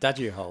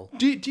Adagio hole.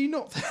 Do you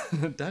not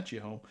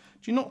Adagio hole?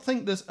 Do you not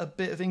think there's a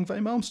bit of Yngwie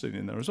Malmsteen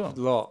in there as well?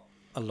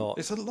 A lot.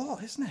 It's a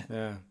lot, isn't it?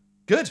 Yeah.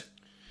 Good.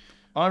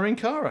 Irene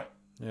Cara.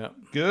 Yeah.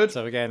 Good.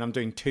 So again, I'm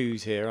doing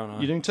 2s here, aren't I?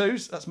 You're doing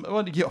 2s? That's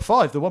well, you got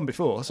 5 the one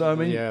before. So I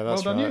mean, yeah,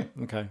 that's well done right.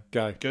 you. Okay,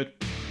 go. Good.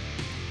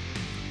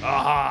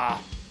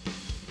 Aha.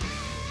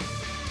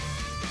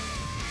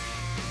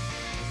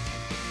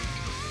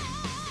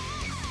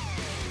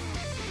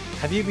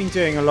 Have you been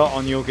doing a lot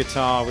on your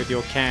guitar with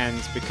your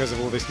cans because of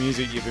all this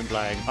music you've been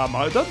playing? I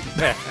might have done.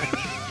 Yeah.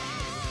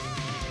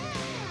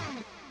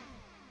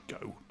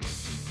 Go.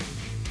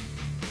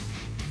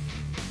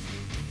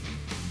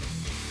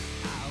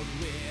 Out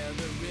where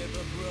the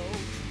river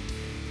broke,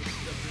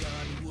 the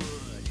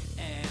bloodwood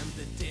and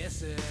the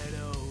desert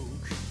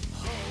oak,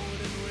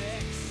 holding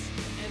wrecks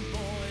and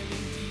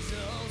boiling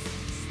diesels,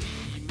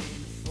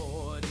 steaming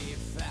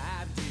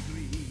 45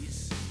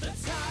 degrees. The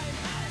time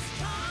has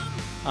come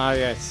Oh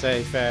yeah,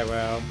 say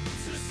farewell.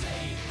 to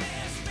say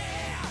there's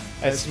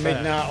fair. It's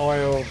midnight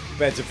oil,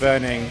 beds are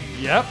burning.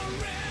 Yep.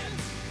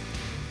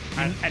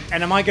 And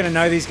am I going to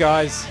know these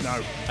guys?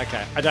 No.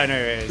 Okay, I don't know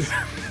who it is.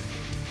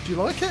 Do you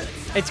like it?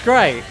 It's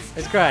great.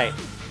 It's great.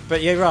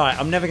 But you're right,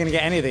 I'm never going to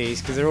get any of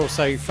these because they're all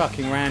so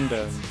fucking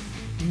random.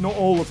 Not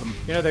all of them.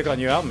 You know they've got a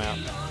new album out,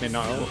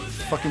 Midnight Oil.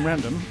 Fucking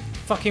random.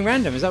 Fucking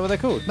random, is that what they're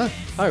called? No.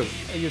 Oh,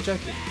 you're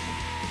joking.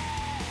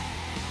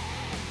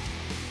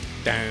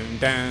 Down,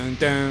 down,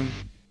 down.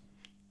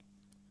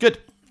 Good.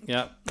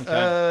 Yeah.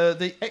 Okay.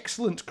 The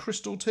excellent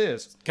Crystal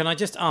Tears. Can I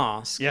just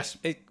ask? Yes.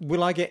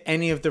 Will I get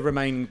any of the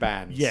remaining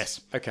bands?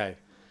 Yes. Okay.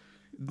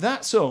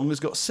 That song has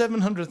got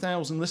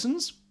 700,000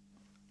 listens.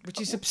 Which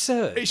is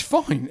absurd. It's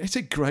fine. It's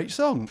a great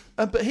song.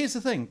 But here's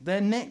the thing.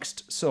 Their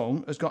next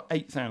song has got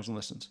 8,000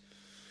 listens.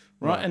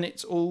 Right? And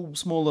it's all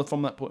smaller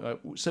from that point.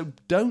 So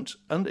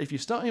if you're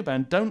starting a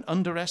band, don't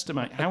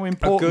underestimate how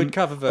important good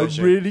cover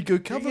version. a really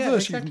good cover Yeah,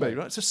 version exactly. can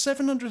be. Right? So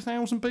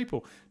 700,000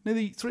 people,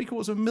 nearly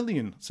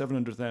 750,000,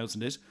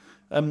 700,000 is.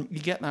 You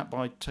get that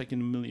by taking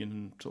 1 million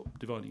and sort of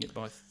dividing it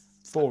by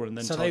 4 and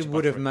then So times they it by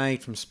would have 3.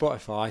 made from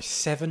Spotify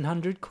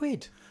 700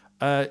 quid.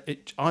 Do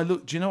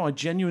you know? I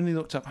genuinely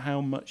looked up how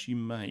much you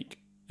make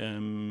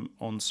on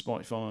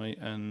Spotify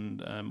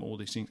and all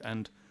these things,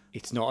 and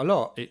It's not a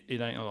lot. it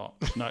ain't a lot.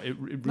 No, it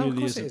really No, of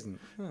course isn't.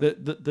 it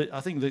isn't. I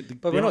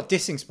think But we're not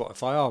dissing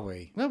Spotify, are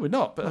we? No, we're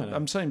not. But No.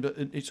 I'm saying that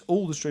it's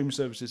all the streaming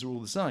services are all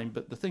the same.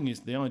 But the thing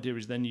is, the idea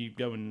is then you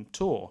go and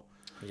tour.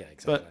 Yeah,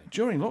 exactly. But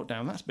during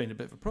lockdown, that's been a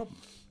bit of a problem.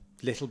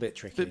 Little bit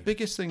tricky. The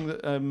biggest thing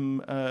that,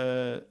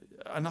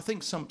 and I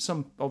think some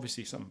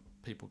obviously some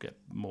people get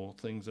more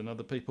things than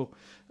other people.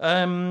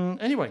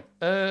 Anyway,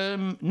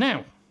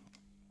 now.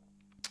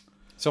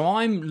 So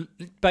I'm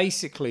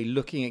basically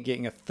looking at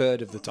getting a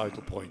third of the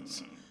total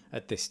points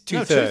at this. No,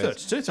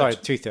 Two-thirds. two-thirds. Sorry,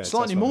 two-thirds.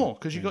 Slightly that's what I more, meant.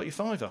 because you got your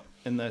fiver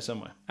in there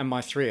somewhere. And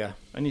my threer.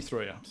 And your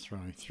threer. That's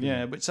right.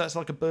 Yeah, but that's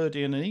like a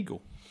birdie and an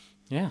eagle.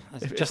 Yeah,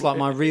 that's just like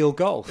my real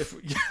golf. If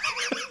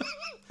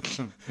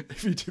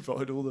you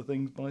divide all the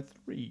things by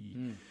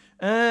 3.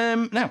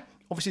 Now,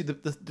 obviously,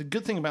 the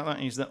good thing about that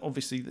is that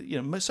obviously,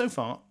 so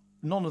far,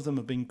 none of them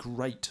have been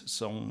great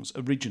songs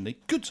originally.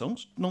 Good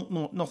songs,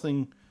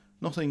 nothing,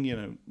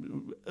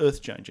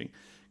 earth changing.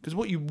 Because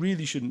what you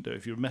really shouldn't do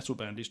if you're a metal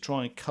band is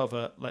try and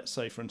cover, let's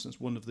say, for instance,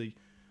 one of the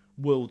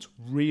world's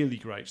really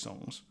great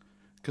songs,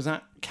 because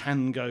that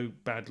can go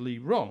badly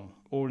wrong,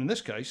 or in this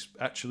case,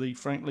 actually,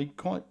 frankly,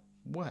 quite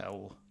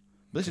well.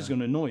 This is going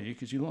to annoy you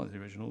because you like the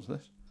originals.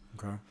 This.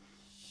 Okay.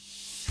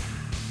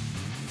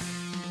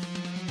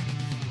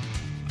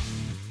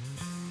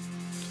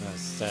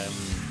 So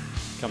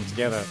that's Come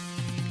Together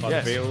by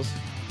Yes. the Beatles.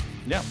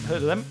 Yeah, heard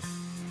of them.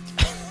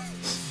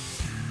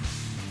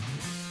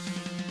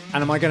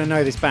 And am I going to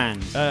know this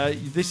band?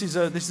 This is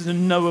a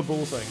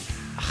knowable thing.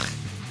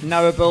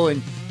 Knowable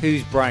in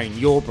whose brain?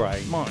 Your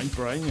brain. My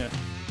brain, yeah.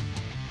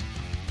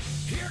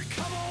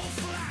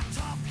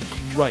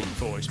 Great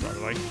voice, by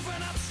the way.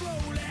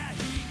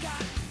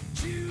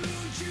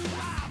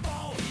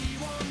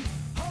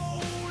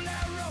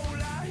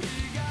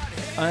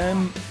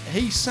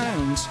 He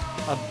sounds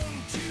a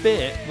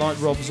bit like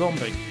Rob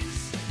Zombie.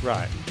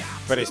 Right.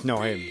 But it's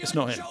not him. It's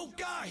not him.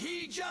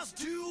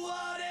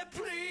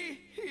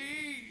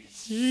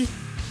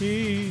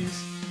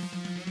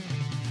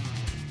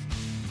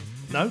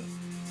 No?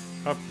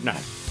 No,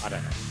 I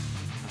don't know.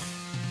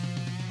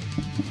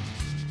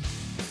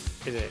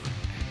 Is it?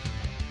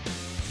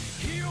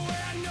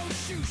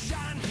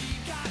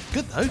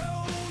 Good though.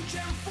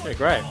 Yeah,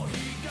 great.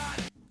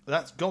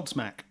 That's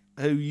Godsmack,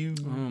 who you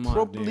Might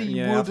probably do.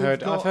 Yeah, would have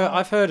got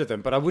I've heard of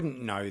them, but I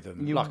wouldn't know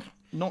them. you Like,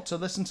 not to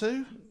listen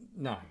to.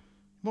 no.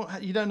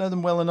 What? You don't know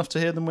them well enough to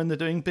hear them when they're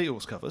doing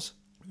Beatles covers.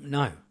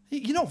 No.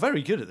 You're not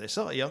very good at this,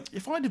 are you?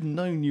 If I'd have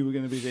known you were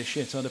going to be this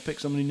shit, I'd have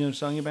picked somebody who knows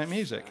something about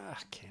music.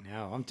 Fucking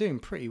hell, I'm doing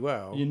pretty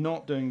well. You're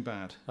not doing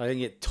bad. I didn't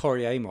get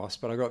Tori Amos,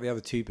 but I got the other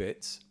 2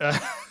 bits. I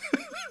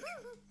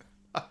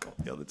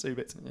got the other 2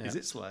 bits. Yeah. Is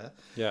it Slayer?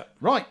 Yeah.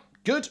 Right,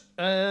 good.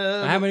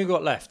 How many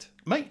got left?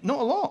 Mate, not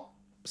a lot.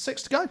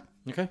 6 to go.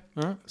 Okay,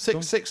 all right. Six,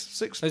 cool.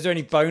 six. Is there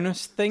any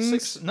bonus things?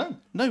 6. No,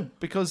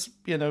 because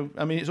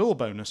it's all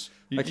bonus.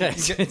 Okay.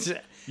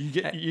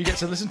 You get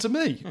to listen to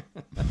me.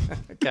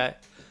 Okay.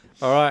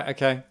 All right.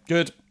 Okay.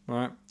 Good. All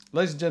right.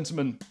 Ladies and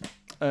gentlemen,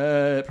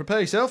 prepare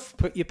yourself.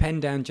 Put your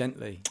pen down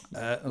gently.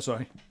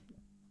 Sorry.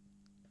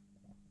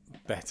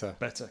 Better.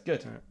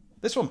 Good. All right.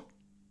 This one.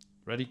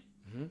 Ready?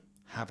 Mm-hmm.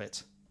 Have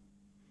it.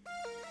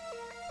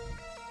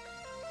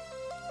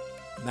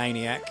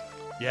 Maniac.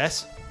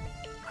 Yes.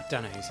 I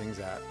don't know who sings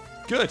that.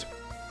 Good.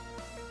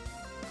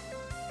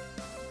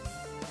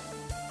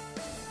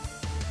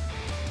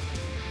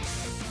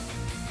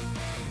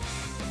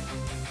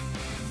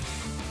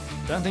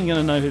 Don't think you're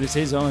going to know who this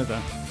is either.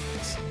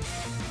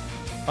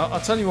 I'll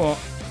tell you what,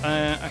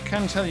 I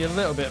can tell you a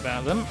little bit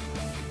about them.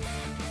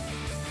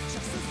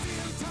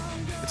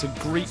 It's a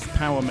Greek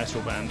power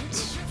metal band.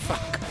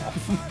 Fuck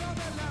off.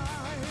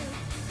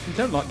 You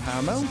don't like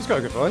power metal? He's got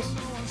a good voice.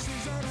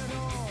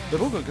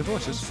 They've all got good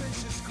voices.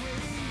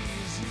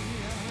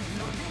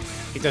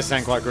 He does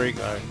sound quite Greek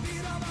though.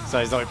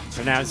 So he's like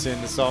pronouncing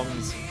the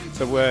songs,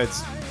 the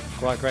words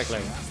quite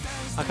correctly.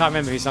 I can't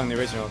remember who sung the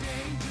original.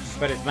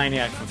 But it's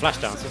Maniac from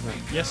Flashdance, isn't it?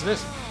 Yes, it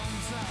is.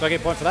 Do I get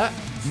a point for that?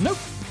 Nope.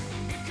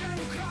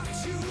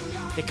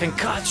 It can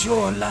cut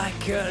you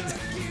like a...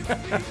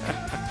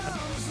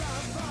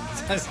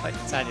 Sounds like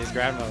Tanya's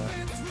grandmother.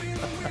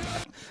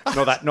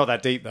 not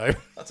that deep though.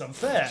 That's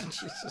unfair.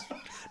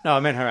 No, I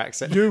meant her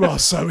accent. You are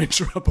so in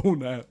trouble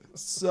now.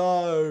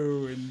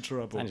 So in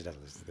trouble. Tanya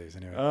doesn't listen to these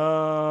anyway.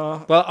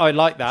 Well, I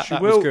like that.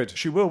 That was good.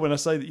 She will when I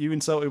say that you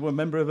insulted one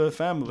member of her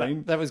family.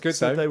 That was good,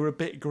 said though. they were a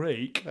bit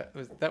Greek.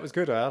 That was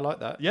good. I like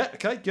that. Yeah,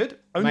 okay, good.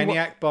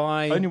 Maniac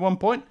by... Only 1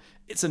 point.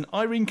 It's an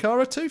Irene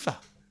Cara twofer.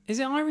 Is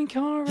it Irene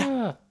Cara?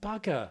 Yeah.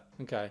 Bugger.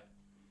 Okay.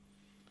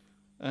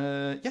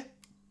 Yeah.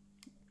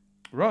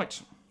 Right.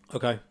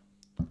 Okay.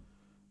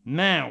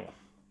 Now.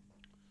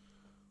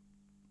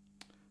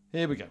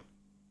 Here we go.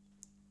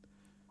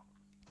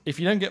 If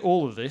you don't get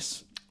all of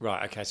this...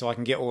 Right, okay, so I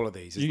can get all of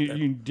these. I think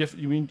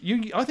you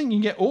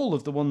can get all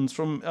of the ones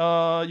from...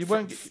 you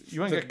won't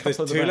get a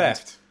couple of the bands. There's 2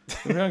 left.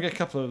 You won't get a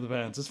couple of the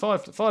bands. There's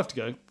five to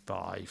go.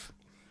 5.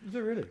 Is it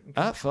really?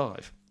 At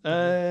 5.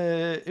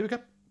 Here we go.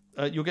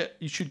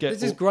 You should get...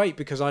 This is great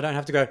because I don't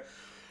have to go,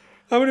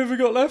 how many have we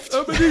got left?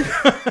 How many?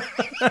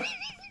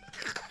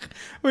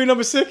 We're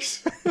number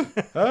 6.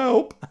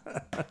 Help.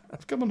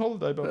 I've come on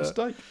holiday by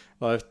mistake.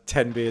 I have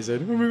 10 beers in.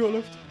 How many have we got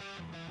left?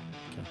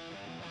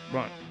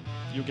 Right.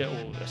 You'll get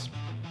all of this.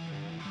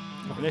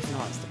 And if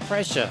not, it's the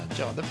pressure,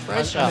 John, the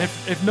pressure. And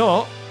if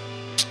not...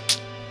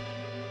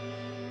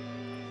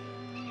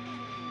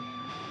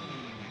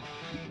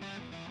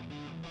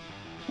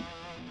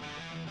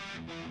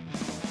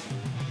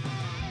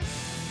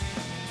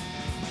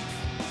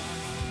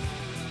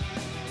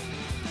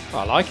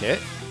 I like it.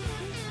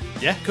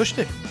 Yeah, of course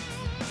you do.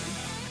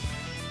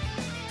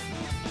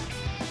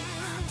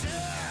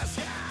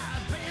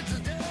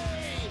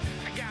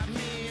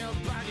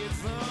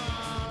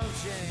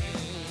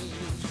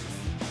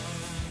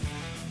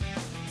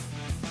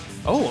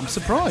 Oh, I'm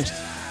surprised.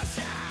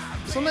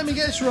 So let me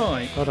get this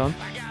right. Hold on.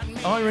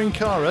 Irene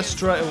Cara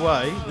straight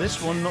away.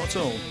 This one not at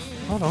all.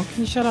 Hold on.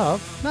 Can you shut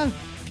up? No,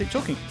 keep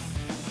talking.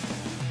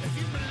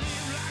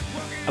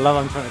 I love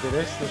I'm trying to do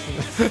this.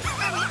 Listen.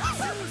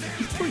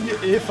 Put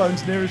your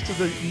earphones nearest to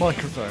the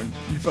microphone.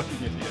 You fucking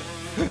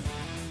idiot.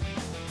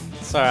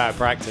 So out of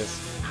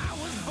practice.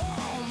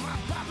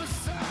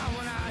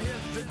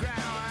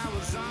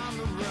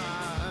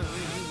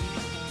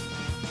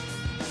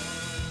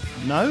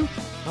 No?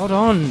 Hold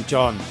on,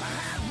 John.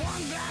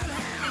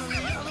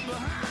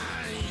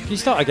 Can you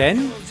start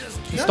again?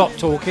 Stop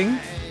talking. Do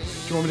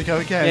you want me to go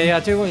again? Yeah, I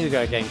do want you to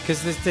go again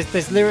because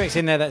there's lyrics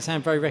in there that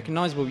sound very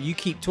recognisable. You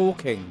keep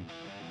talking.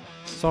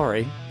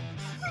 Sorry.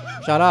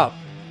 Shut up.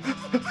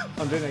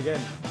 I'm doing it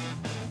again.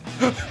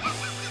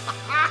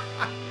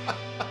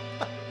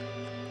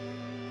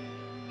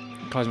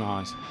 Close my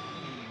eyes.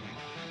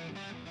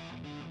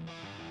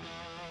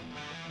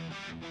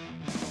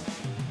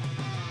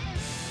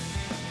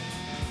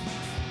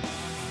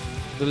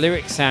 The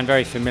lyrics sound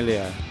very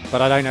familiar,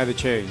 but I don't know the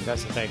tune.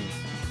 That's the thing.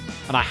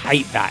 And I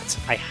hate that.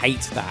 I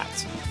hate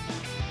that.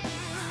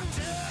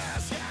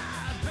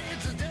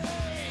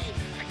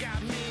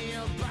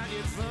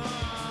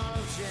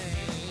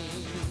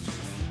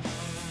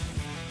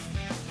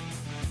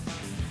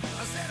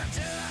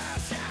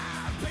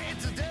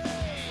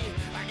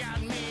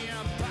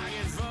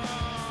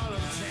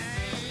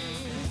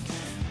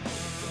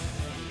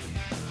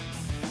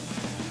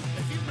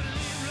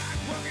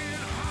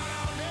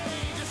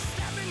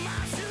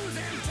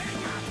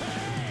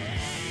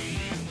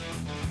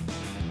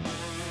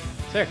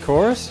 Is there a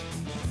chorus?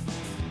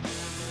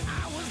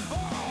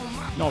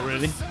 Not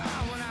really.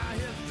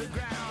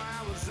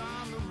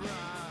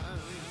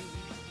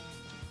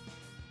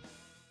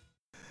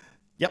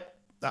 Yep,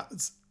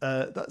 that's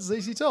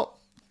ZZ Top.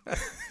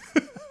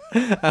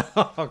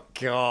 Oh,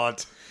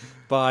 God.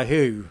 By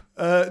who?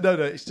 No,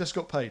 it's just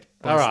got paid.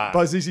 By, All right.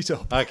 By ZZ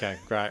Top. Okay,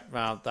 great.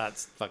 Well,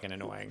 that's fucking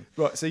annoying.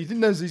 Right, so you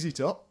didn't know ZZ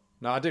Top.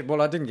 No, I didn't.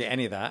 Well, I didn't get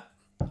any of that.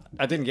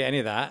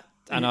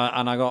 And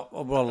I got.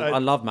 Well, I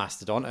love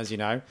Mastodon, as you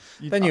know.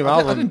 Their new I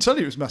album. didn't tell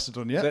you it was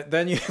Mastodon yet.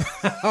 Their new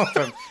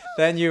album.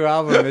 Their new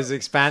album is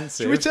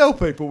expansive. Should we tell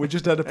people we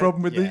just had a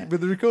problem with Yeah. the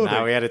recording?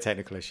 No, we had a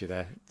technical issue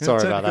there.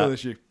 Sorry about Technical that.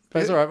 issue.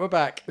 But it's all right. We're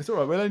back. It's all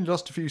right. We only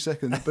lost a few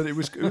seconds, but it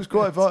was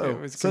quite vital. It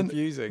was So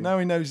confusing. now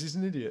he knows he's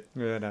an idiot.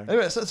 Yeah, no.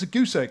 Anyway, so that's a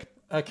goose egg.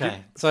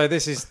 Okay, so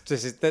this is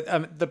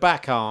the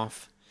back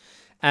half,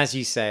 as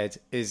you said,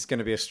 is going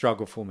to be a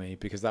struggle for me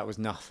because that was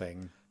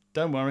nothing.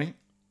 Don't worry.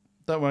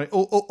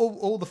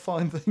 All the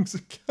fine things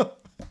are coming.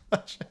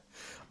 Actually,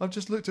 I've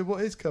just looked at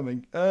what is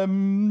coming.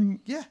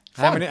 Yeah.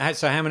 How fine.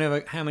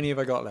 many have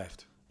I got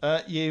left?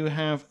 You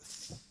have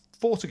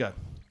 4 to go.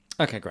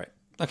 Okay, great.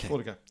 Okay, 4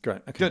 to go.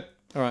 great. Okay. Good.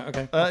 All right.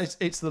 Okay.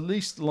 It's the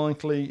least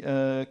likely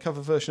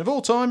cover version of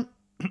all time.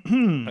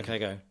 Okay,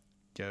 go.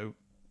 Go.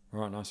 All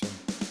right, nice one.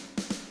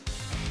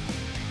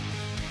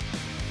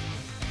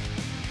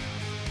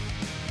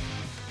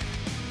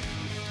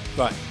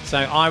 Right. So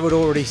I would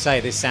already say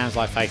this sounds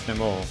like Faith No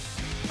More.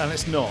 And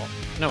it's not.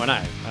 No, I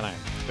know.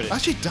 But it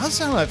Actually, it does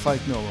sound like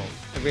Faith No More.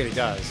 really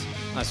does.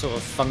 That sort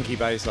of funky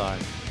bass line.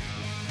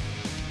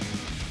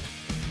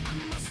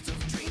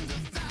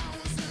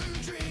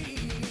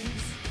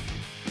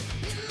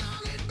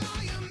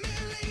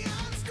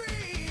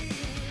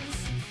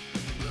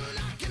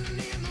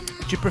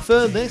 Do you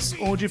prefer this,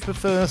 or do you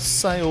prefer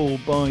Sail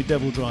by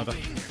Devil Driver?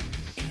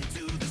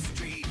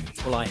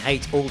 Well, I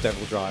hate all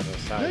Devil Drivers.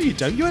 So. No, you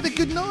don't. You had a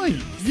good night.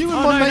 You and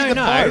Oh, my no, mate no, the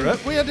no.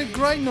 pirate, we had a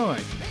great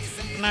night.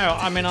 No,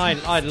 I mean,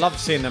 I love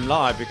seeing them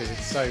live because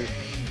it's so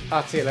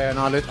Attila and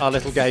our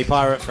little gay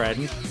pirate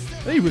friend.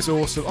 He was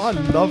awesome. I He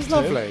loved was him.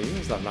 lovely. He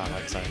was lovely. I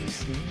like so.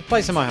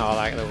 Place in my heart,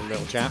 like a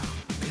little chap.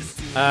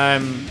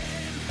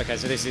 Okay,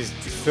 so this is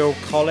Phil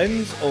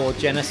Collins or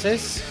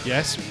Genesis,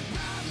 Yes.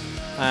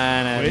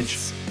 and Which?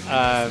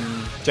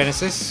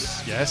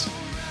 Genesis. Yes.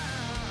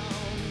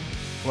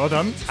 Well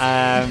done.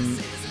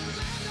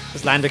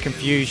 There's Land of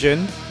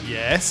Confusion,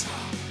 Yes.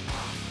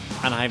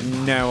 and I have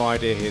no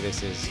idea who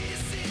this is.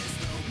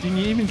 Didn't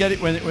you even get it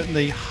when it went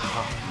the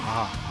ha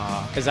ha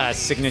ha? Is that a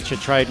signature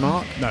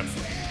trademark? No.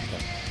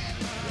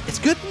 It's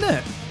good, isn't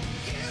it?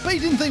 But you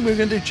didn't think we were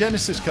going to do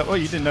Genesis cover. Well,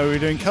 you didn't know we were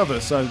doing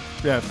covers, so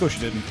yeah, of course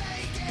you didn't.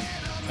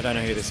 I don't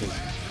know who this is.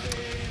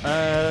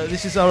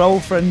 This is our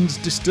old friends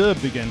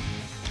Disturbed again.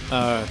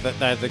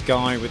 They're the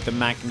guy with the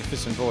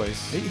magnificent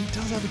voice. He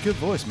does have a good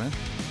voice, man.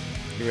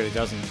 He really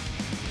doesn't.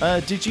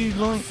 Did you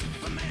like?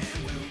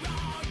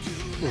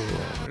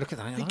 Look at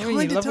that. He I kinda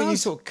love when you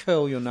does. sort of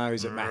curl your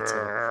nose at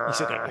Matter. You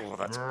sort of go, oh,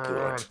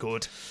 that's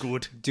good.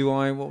 Good. Do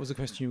I? What was the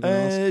question you were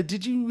going to ask?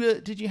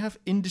 Did you have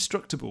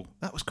Indestructible?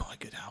 That was quite a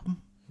good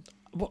album.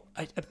 What?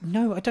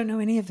 No, I don't know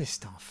any of this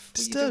stuff.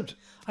 Disturbed.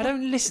 I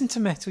don't listen to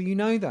metal. You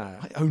know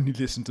that. I only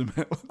listen to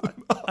metal.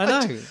 I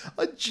know.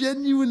 I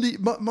genuinely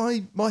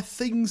my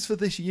things for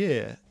this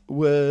year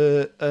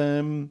were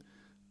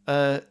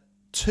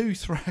 2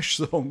 thrash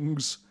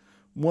songs,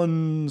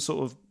 1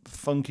 sort of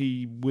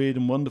funky, weird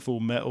and wonderful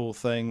metal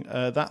thing,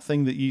 that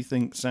thing that you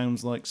think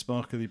sounds like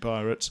Sparkly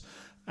Pirates,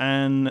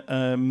 and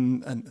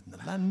the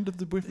Land of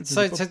the Wicked.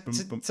 So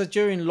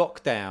during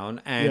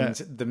lockdown and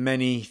the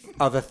many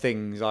other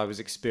things I was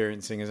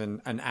experiencing as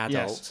an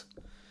adult,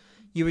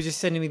 you were just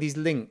sending me these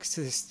links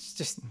to this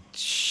just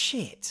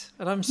shit,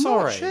 and I'm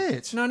sorry. Not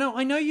shit. No,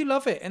 I know you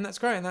love it, and that's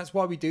great, and that's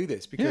why we do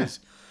this, because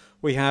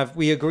we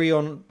agree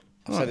on.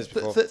 I've said this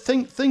before.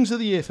 Things of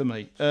the year for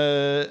me.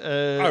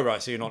 Oh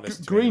right, so you're not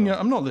listening. Green.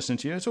 I'm not listening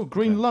to you at all.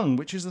 Green Lung,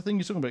 which is the thing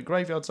you're talking about,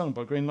 Graveyard Song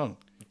by Green Lung.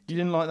 You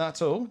didn't like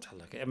that at all?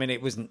 I mean,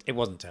 it wasn't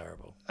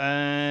terrible.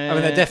 I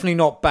mean, they're definitely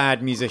not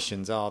bad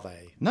musicians, are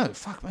they? No,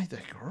 fuck me,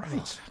 they're great.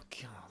 Oh,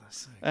 God, that's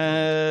so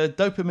good.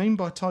 Dopamine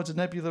by Tides of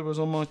Nebula was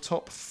on my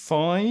top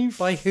 5.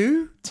 By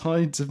who?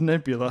 Tides of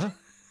Nebula.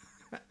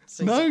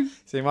 No.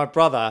 See, my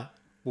brother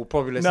will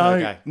probably listen.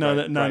 No.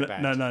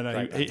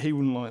 He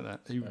wouldn't like that.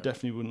 He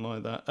definitely wouldn't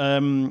like that.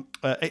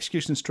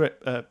 Executioner's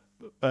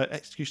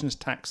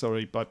Tax,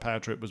 by Power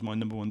Trip was my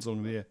number 1 song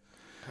of the year.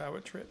 Power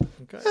Trip.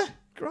 Okay.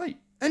 Great.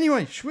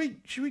 Anyway, should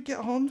we get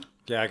on?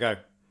 Yeah, I go.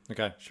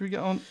 Okay. Should we get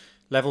on?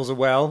 Levels are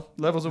well.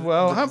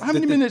 How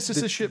many minutes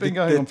has this shit been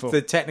going on for?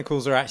 The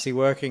technicals are actually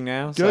working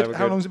now. Good. So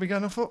How long has it been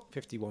going on for?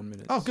 51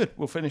 minutes. Oh, good.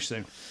 We'll finish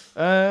soon.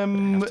 I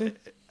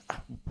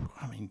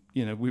mean,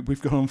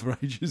 we've gone on for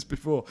ages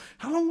before.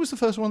 How long was the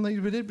first one that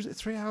we did? Was it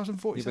 3 hours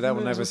and 47 minutes? But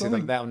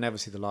that will never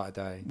see the light of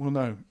day. Well,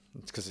 no.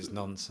 It's because it's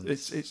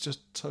nonsense. It's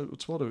just total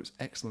twaddle. It's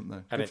excellent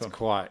though. And it's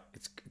quite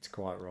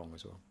wrong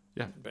as well.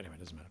 Yeah. But anyway,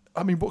 it doesn't matter.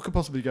 I mean, what could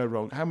possibly go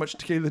wrong? How much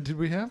tequila did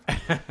we have?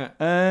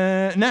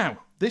 Now,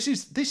 this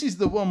is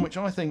the one which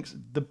I think's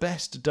the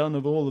best done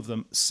of all of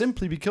them,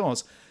 simply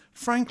because,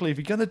 frankly, if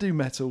you're going to do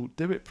metal,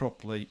 do it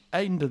properly.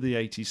 End of the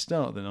 80s,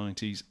 start of the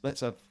 90s.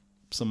 Let's have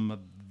some of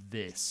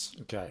this.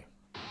 Okay.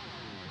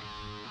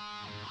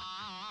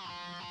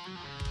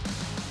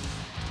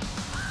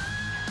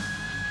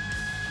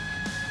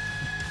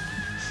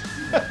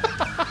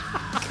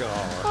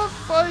 God. Her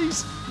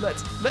face.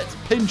 Let's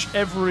pinch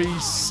every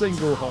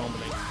single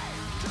harmony.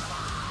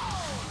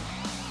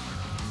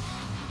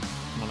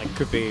 Well, it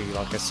could be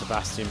like a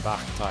Sebastian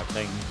Bach type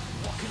thing.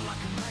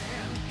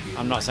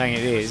 I'm not saying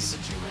it is.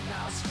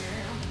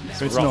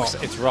 It's not.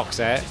 It's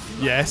Roxette.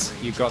 Yes.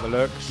 You've got the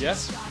look.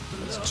 Yes.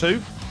 That's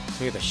 2.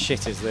 Who the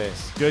shit is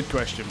this? Good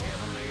question.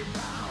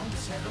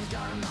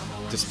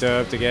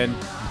 Disturbed again.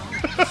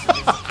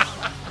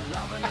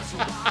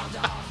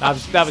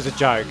 That was a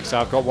joke, so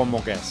I've got one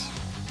more guess.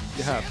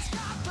 You have.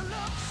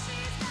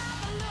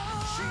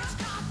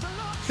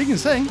 He can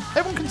sing.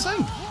 Everyone can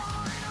sing.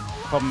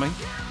 Pardon me.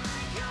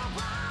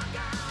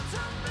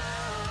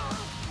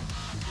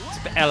 It's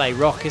a bit LA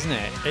rock, isn't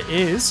it? It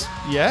is.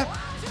 Yeah.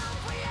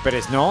 But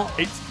it's not.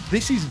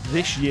 This is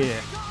this year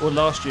or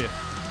last year.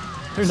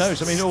 Who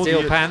knows? I mean, all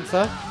Steel the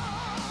Panther.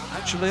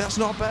 Actually, that's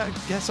not a bad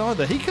guess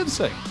either. He can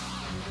sing.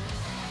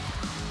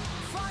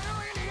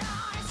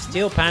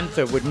 Steel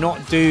Panther would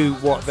not do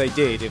what they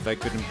did if they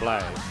couldn't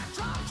play.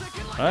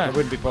 It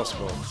wouldn't be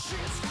possible.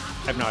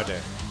 I have no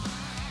idea.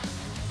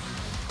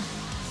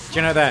 Do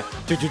you know that?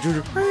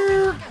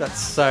 That's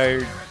so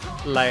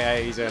late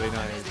 80s, early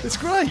 90s. It's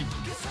great.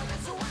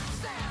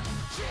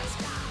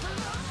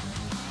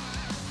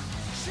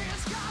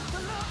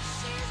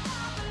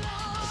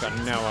 I've got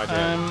no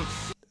idea.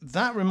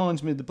 That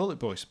reminds me of the Bullet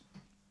Boys.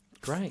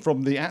 Great.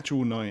 From the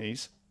actual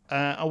 90s.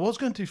 I was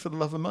going to for The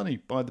Love of Money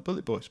by the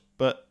Bullet Boys,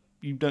 but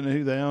you don't know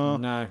who they are.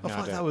 No, I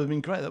thought that would have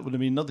been great. That would have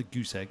been another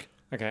goose egg.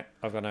 Okay,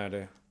 I've got no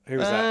idea. Who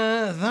was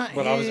that?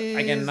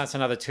 That's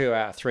another 2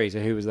 out of 3. So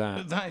who was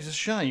that? That is a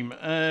shame.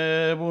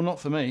 Well, not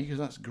for me because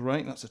that's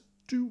great. That's a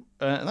 2.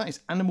 That is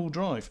Animal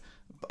Drive.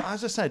 But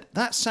as I said,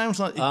 that sounds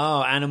like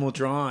Animal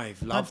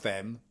Drive. Love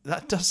them.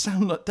 That does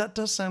sound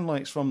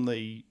like it's from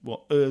the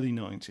early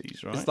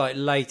 90s, right? It's like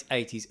late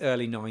 80s,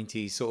 early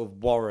 90s, sort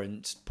of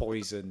Warrant,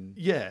 Poison.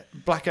 Yeah,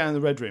 Blackout and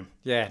the Red Room.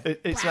 Yeah,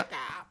 it's that.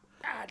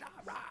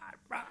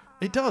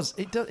 It does.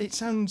 It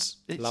sounds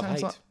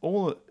like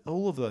all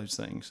of those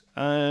things.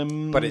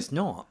 But it's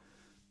not.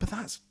 But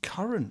that's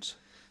current.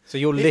 So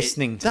you're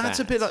listening to that. That's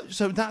a bit like.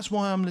 So that's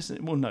why I'm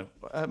listening. Well, no.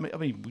 I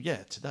mean,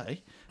 yeah,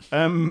 today.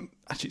 Actually,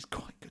 it's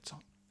quite a good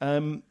song.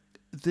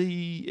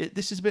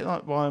 This is a bit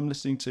like why I'm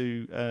listening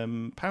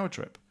to Power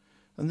Trip,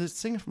 and the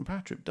singer from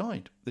Power Trip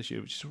died this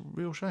year, which is a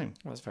real shame.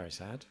 Well, that's very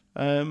sad.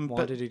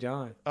 Why did he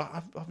die?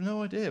 I've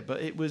no idea,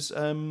 but it was.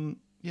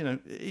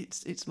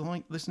 It's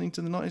like listening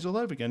to the 90s all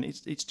over again.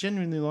 It's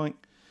genuinely like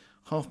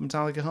half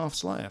Metallica, half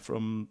Slayer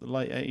from the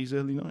late 80s,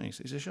 early 90s.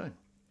 It's a shame.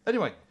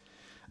 Anyway,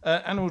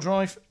 Animal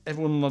Drive.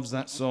 Everyone loves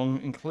that song,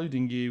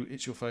 including you.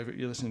 It's your favourite.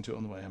 You're listening to it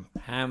on the way home.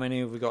 How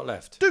many have we got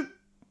left? 2.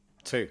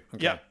 2.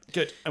 Okay. Yeah,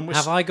 good. And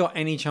have I got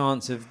any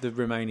chance of the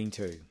remaining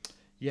 2?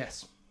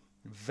 Yes.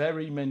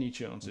 Very many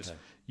chances. Okay.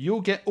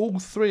 You'll get all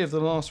 3 of the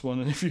last one,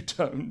 and if you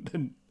don't,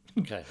 then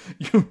Okay.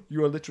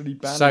 you are literally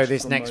banished. So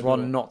this from next Mobile.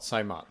 one, not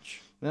so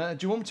much. Do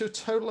you want me to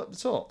total up the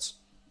tots?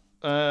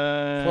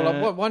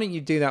 Well, why don't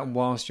you do that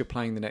whilst you're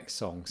playing the next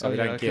song, so we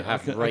don't have I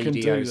can radio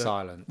do that.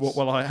 silence?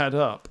 What I had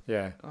up?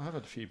 Yeah. I have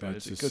had a few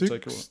beers. It That's could a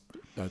take a while. 6.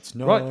 That's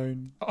Right.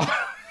 9.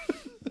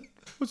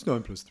 What's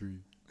 9 plus 3?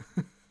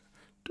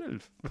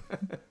 12.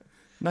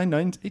 9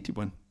 9's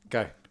 81. Go.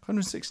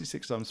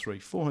 166 times 3,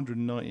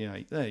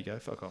 498. There you go.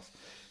 Fuck off.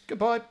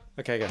 Goodbye.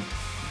 Okay, go.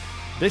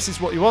 This is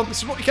what you want.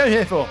 This is what you came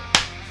here for.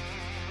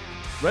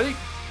 Ready?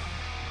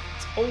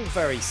 It's all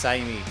very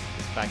samey,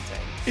 this Bagtang.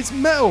 It's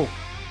metal.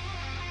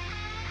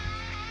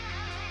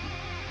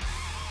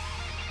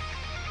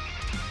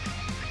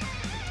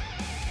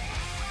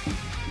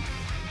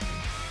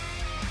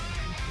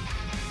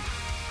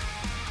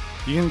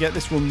 You can get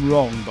this one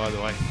wrong, by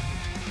the way.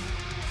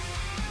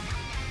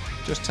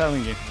 Just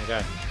telling you.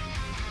 Okay.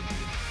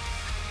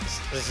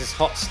 This is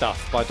Hot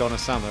Stuff by Donna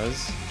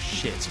Summers.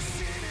 Shit.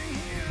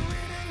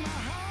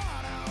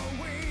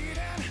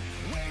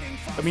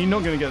 I mean, you're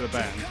not going to get the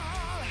band,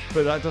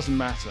 but that doesn't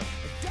matter.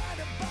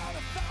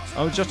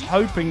 I was just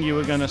hoping you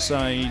were going to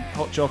say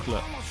Hot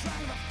Chocolate.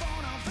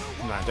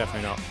 No,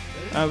 definitely not.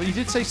 But you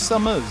did say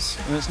Summers,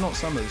 and it's not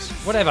Summers.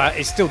 Whatever,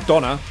 it's still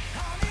Donna.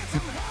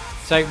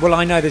 So, will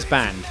I know this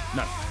band?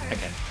 No.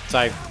 Okay. So,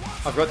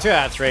 I've got 2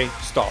 out of 3.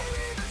 Stop.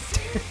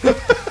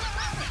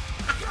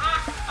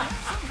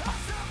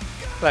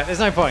 Look, there's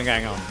no point in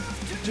going on.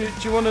 Do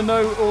you want to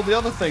know all the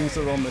other things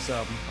that are on this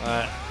album?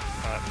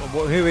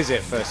 Who is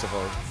it, first of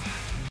all?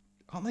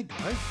 Aren't they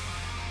great?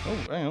 Oh,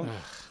 hang on.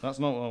 That's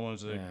not what I wanted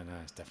to do. Yeah, no,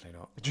 it's definitely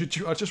not.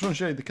 I just want to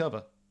show you the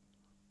cover.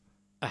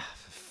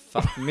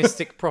 Fuck,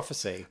 Mystic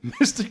Prophecy.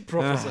 Mystic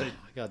Prophecy.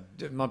 God,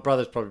 my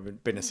brother's probably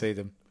been to see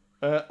them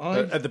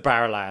I at the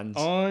Barrowlands.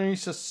 I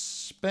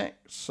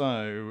suspect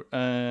so.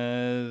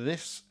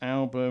 This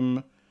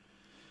album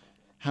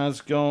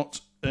has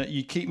got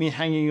You Keep Me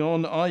Hanging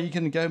On, Are You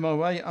Gonna Go My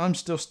Way, I'm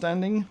Still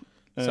Standing.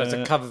 So it's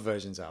a cover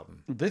versions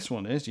album. This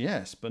one is,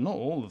 yes, but not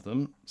all of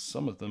them.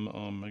 Some of them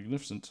are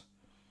magnificent.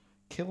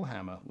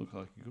 Killhammer looks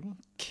like a good one.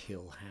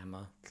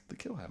 Killhammer. The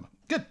Killhammer.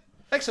 Good.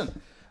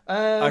 Excellent.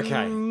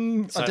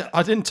 Okay. So-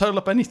 I didn't total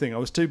up anything. I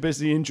was too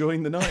busy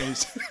enjoying the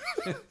 90s.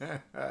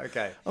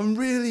 Okay. I'm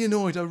really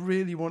annoyed. I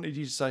really wanted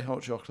you to say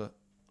Hot Chocolate.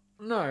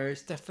 No,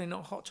 it's definitely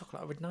not Hot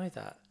Chocolate. I would know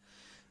that.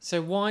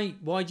 So why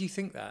do you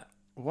think that?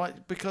 Why?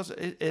 Because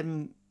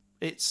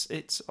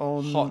it's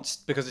on Hot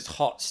because it's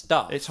hot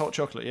stuff. It's Hot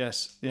Chocolate,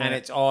 yes. Yeah. And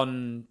it's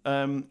on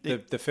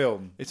the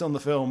film. It's on the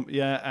film,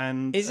 yeah.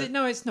 And Is it?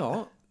 No, it's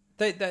not.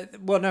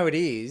 Well, no, it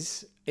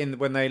is.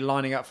 When they're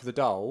lining up for the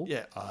doll.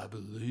 Yeah. I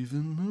believe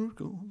in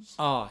miracles.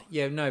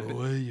 Yeah, no, but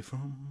Where you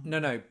from?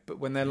 no. But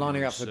when they're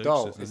lining up for the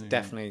doll, it's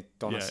definitely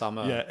Donna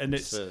Summer. Yeah, and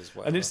it's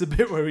whatever. the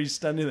bit where he's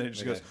standing there and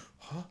just goes,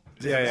 huh?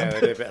 Yeah, they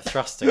do a bit of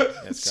thrusting.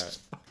 Let's go. It's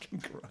fucking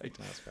great.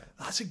 That's great.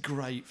 That's a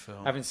great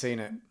film. I haven't seen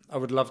it. I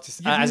would love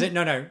to. No, I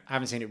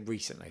haven't seen it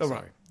recently. Oh,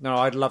 sorry. right. No,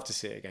 I'd love to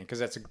see it again because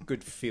that's a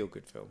good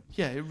feel-good film.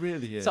 Yeah, it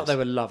really is. It's up there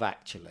with Love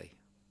Actually.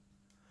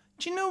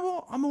 Do you know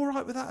what? I'm all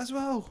right with that as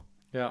well.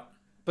 Yeah,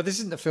 but this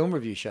isn't a film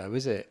review show,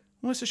 is it?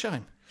 Well, it's a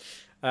shame.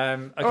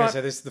 Okay, right.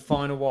 so this is the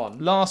final one.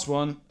 Last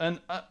one, and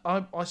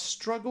I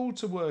struggled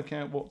to work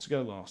out what to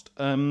go last.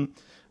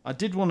 I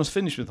did want to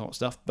finish with Hot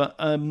Stuff, but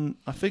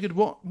I figured,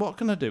 what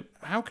can I do?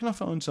 How can I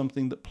find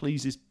something that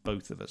pleases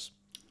both of us?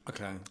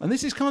 Okay. And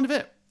this is kind of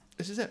it.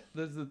 This is it.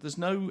 There's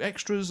no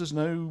extras. There's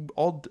no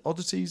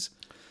oddities.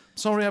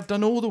 Sorry, I've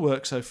done all the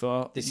work so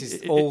far. This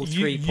is all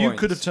 3 points. You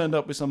could have turned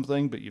up with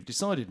something, but you've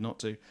decided not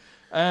to.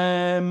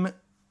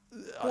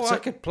 Well, I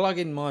could plug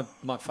in my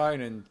phone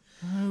and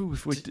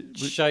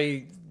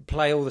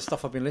play all the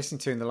stuff I've been listening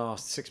to in the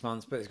last 6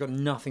 months, but it's got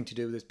nothing to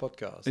do with this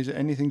podcast. Is it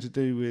anything to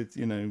do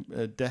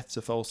with, Death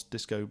to False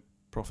Disco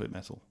Prophet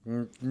Metal?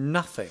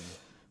 Nothing.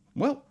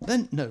 Well,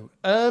 then, no.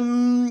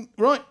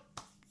 Right,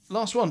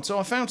 last one. So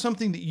I found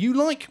something that you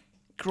like,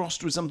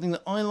 crossed with something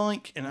that I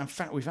like, and in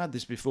fact we've had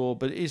this before,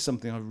 but it is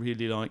something I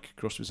really like,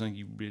 crossed with something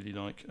you really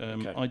like.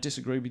 Okay. I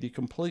disagree with you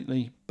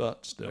completely,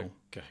 but still.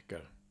 Okay, go.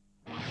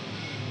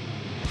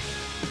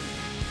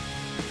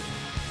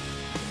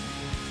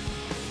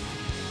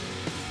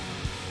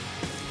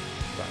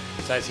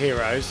 So it's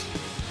Heroes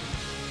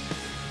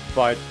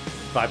by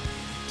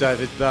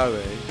David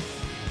Bowie.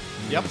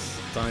 Yep.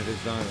 David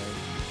Bowie.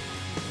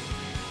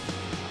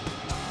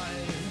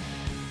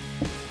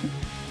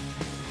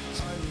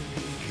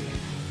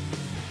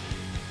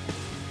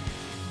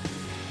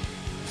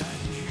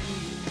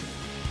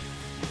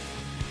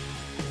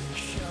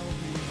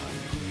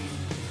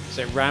 Is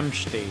it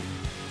Rammstein?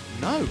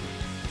 No.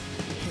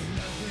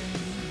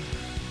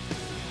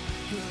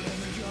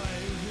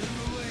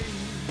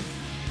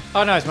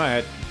 Oh no, it's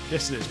Motorhead.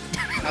 Yes, it is.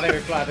 I think we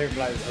played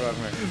this wrong.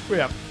 We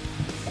have.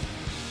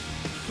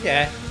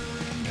 Yeah,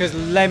 because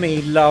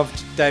Lemmy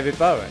loved David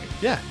Bowie.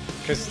 Yeah.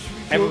 Because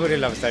everybody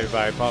loves David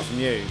Bowie apart from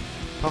you.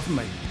 Apart from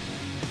me.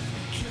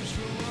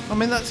 I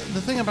mean, that's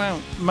the thing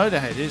about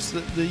Motorhead is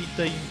that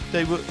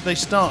they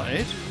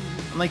started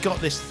and they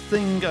got this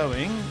thing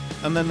going,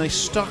 and then they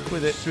stuck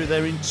with it through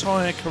their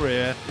entire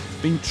career,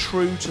 being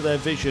true to their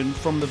vision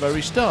from the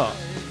very start,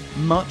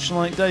 much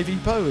like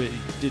David Bowie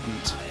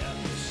didn't.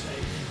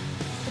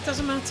 It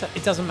doesn't matter.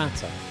 It doesn't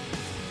matter.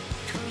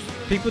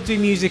 People do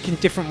music in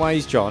different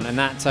ways, John, and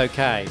that's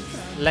okay.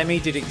 Lemmy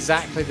did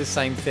exactly the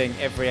same thing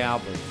every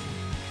album,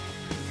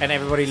 and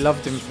everybody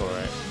loved him for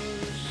it.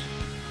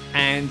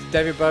 And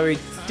David Bowie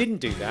didn't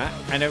do that,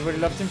 and everybody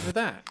loved him for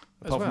that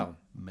as Apart well.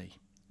 from me.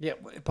 Yeah,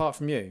 apart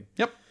from you.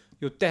 Yep.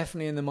 You're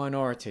definitely in the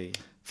minority.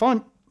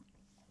 Fine.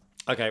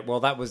 Okay, well,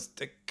 that was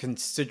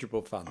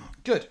considerable fun.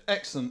 Good.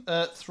 Excellent.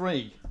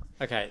 3.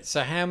 Okay,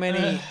 so how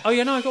many... oh,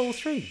 yeah, no, I got all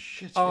 3.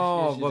 Shit,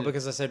 Oh, yes, you well, did.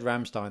 because I said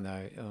Rammstein,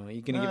 though. Oh, are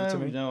you going to give it to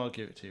me? No, I'll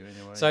give it to you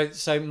anyway.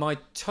 So my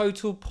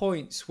total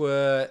points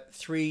were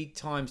 3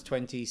 times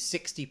 20,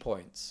 60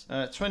 points.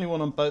 21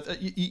 on both.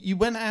 You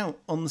went out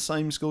on the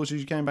same scores as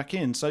you came back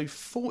in, so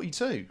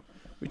 42,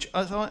 which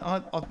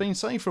I've been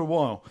saying for a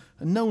while,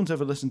 and no one's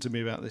ever listened to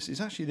me about this. It's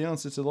actually the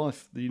answer to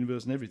life, the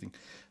universe, and everything.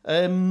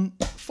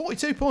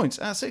 42 points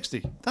out of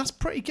 60. That's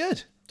pretty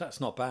good. That's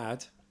not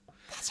bad.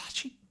 That's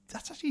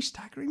actually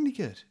staggeringly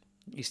good.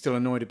 You still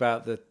annoyed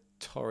about the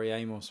Tori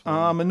Amos one?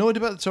 I'm annoyed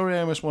about the Tori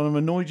Amos one. I'm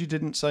annoyed you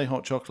didn't say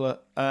hot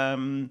chocolate. What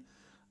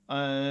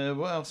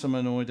else am I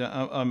annoyed at?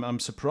 I'm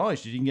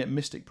surprised you didn't get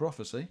Mystic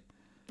Prophecy.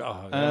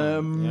 Oh, yeah.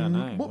 Yeah,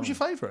 no. What was your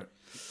favourite?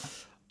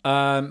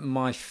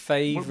 My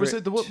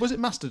favourite... Was it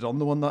Mastodon,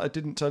 the one that I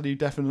didn't tell you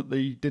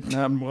definitely didn't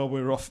happen while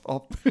we were off?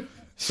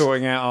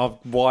 Sorting out our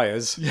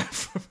wires. Yeah.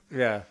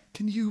 Yeah.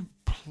 Can you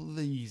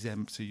please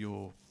empty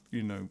your,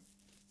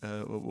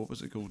 what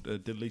was it called?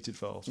 Deleted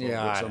files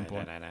at some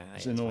point. No.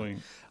 It's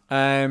annoying.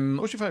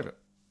 What's your favourite?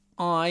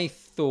 I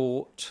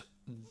thought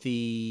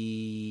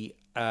the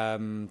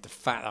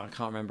fact that I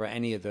can't remember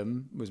any of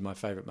them was my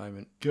favourite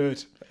moment.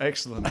 Good.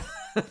 Excellent.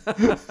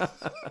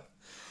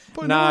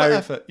 Put in No. all that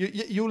effort.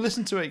 You'll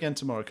listen to it again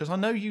tomorrow, because I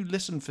know you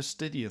listen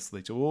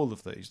fastidiously to all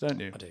of these, don't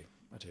you? I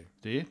do.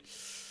 Do you?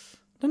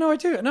 No, I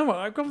do. No,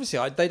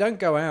 obviously, they don't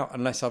go out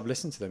unless I've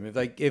listened to them.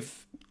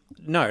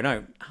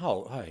 No.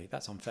 Oh, hey,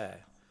 that's unfair.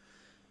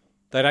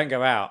 They don't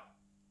go out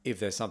if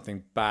there's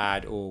something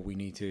bad or we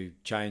need to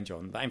change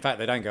on. In fact,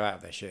 they don't go out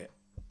of their shit,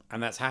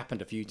 and that's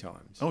happened a few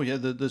times. Oh yeah,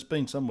 there's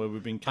been somewhere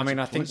we've been. I mean,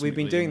 I think we've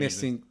been doing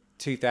this amazing. in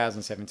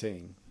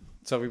 2017,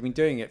 so we've been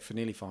doing it for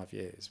nearly 5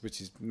 years, which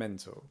is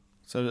mental.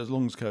 So as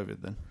long as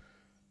COVID, then.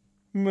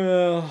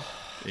 Well,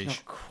 Ish.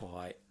 not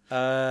quite.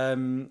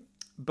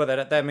 But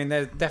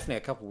there's definitely a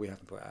couple we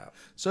haven't put out.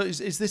 So is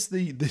this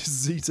this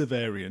Zeta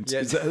variant? Yeah.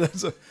 Is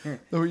that's what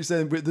you're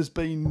saying? There's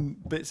been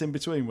bits in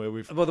between where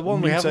we've Well, the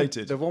one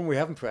mutated. the one we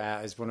haven't put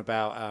out is one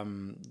about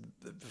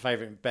the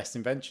favourite best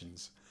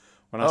inventions.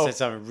 When I said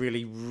something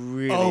really,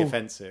 really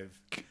offensive.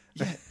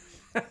 Yeah.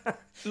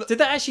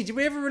 Did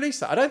we ever release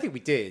that? I don't think we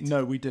did.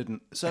 No, we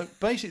didn't. So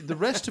basically, the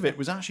rest of it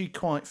was actually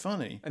quite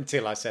funny.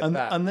 Until I said And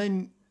that. and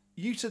then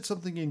you said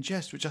something in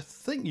jest, which I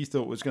think you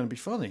thought was going to be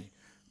funny,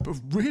 but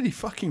really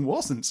fucking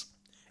wasn't.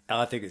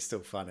 I think it's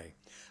still funny.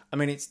 I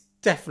mean, it's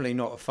definitely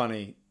not a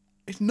funny...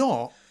 It's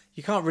not.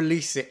 You can't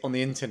release it on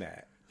the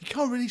internet. You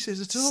can't release it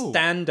at all.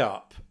 Stand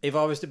up. If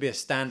I was to be a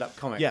stand-up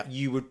comic, Yeah.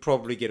 you would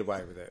probably get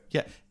away with it.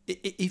 Yeah.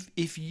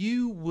 If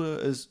you were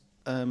as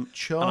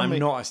charming, I'm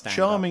not a stand-up.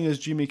 charming as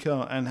Jimmy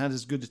Carr and had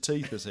as good a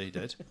teeth as he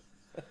did,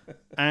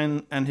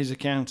 and his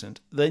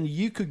accountant, then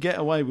you could get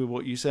away with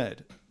what you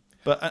said.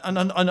 But and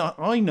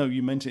I know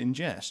you meant it in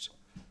jest.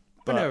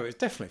 But no, it's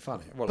definitely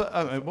funny.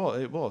 Well,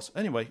 It was.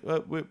 Anyway,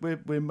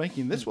 we're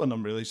making this one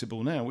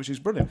unreleasable now, which is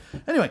brilliant.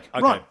 Anyway,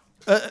 Okay. right.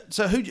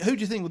 So who do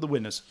you think were the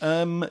winners?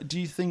 Do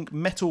you think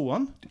Metal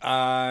won?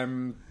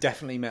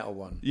 definitely Metal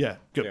one. Yeah,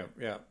 good.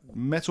 Yeah.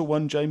 Metal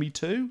won, Jamie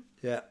 2?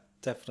 Yeah,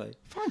 definitely.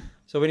 Fine.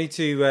 So we need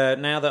to,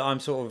 now that I'm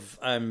sort of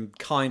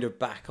kind of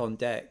back on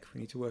deck,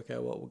 we need to work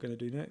out what we're going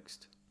to do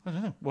next. I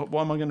don't know.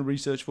 What am I going to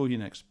research for you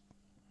next?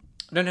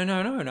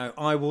 No.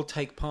 I will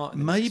take part in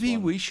the Maybe next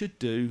one. we should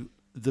do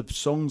the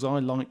songs I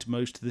liked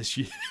most this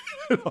year.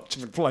 I'll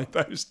just play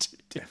those two.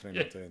 Definitely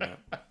not doing that.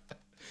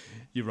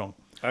 You're wrong.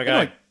 Okay.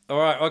 Anyway. All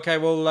right. Okay.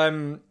 Well,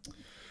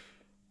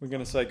 we're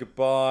going to say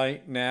goodbye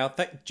now.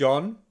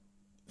 John,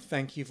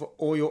 thank you for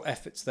all your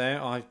efforts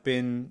there. I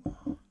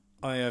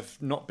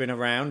have not been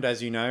around,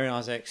 as you know,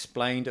 as I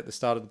explained at the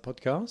start of the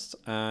podcast.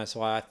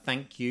 So I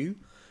thank you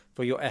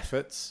for your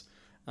efforts.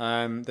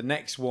 The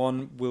next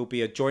one will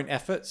be a joint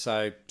effort.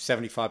 So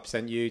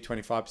 75% you,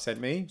 25%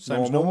 me.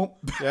 Sounds normal.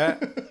 Yeah.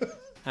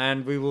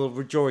 And we will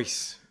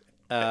rejoice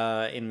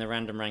in the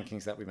random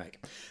rankings that we make.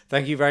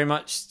 Thank you very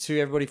much to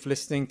everybody for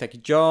listening. Thank you,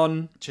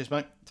 John. Cheers,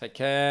 mate. Take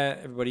care,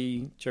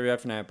 everybody. Cheerio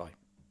for now. Bye.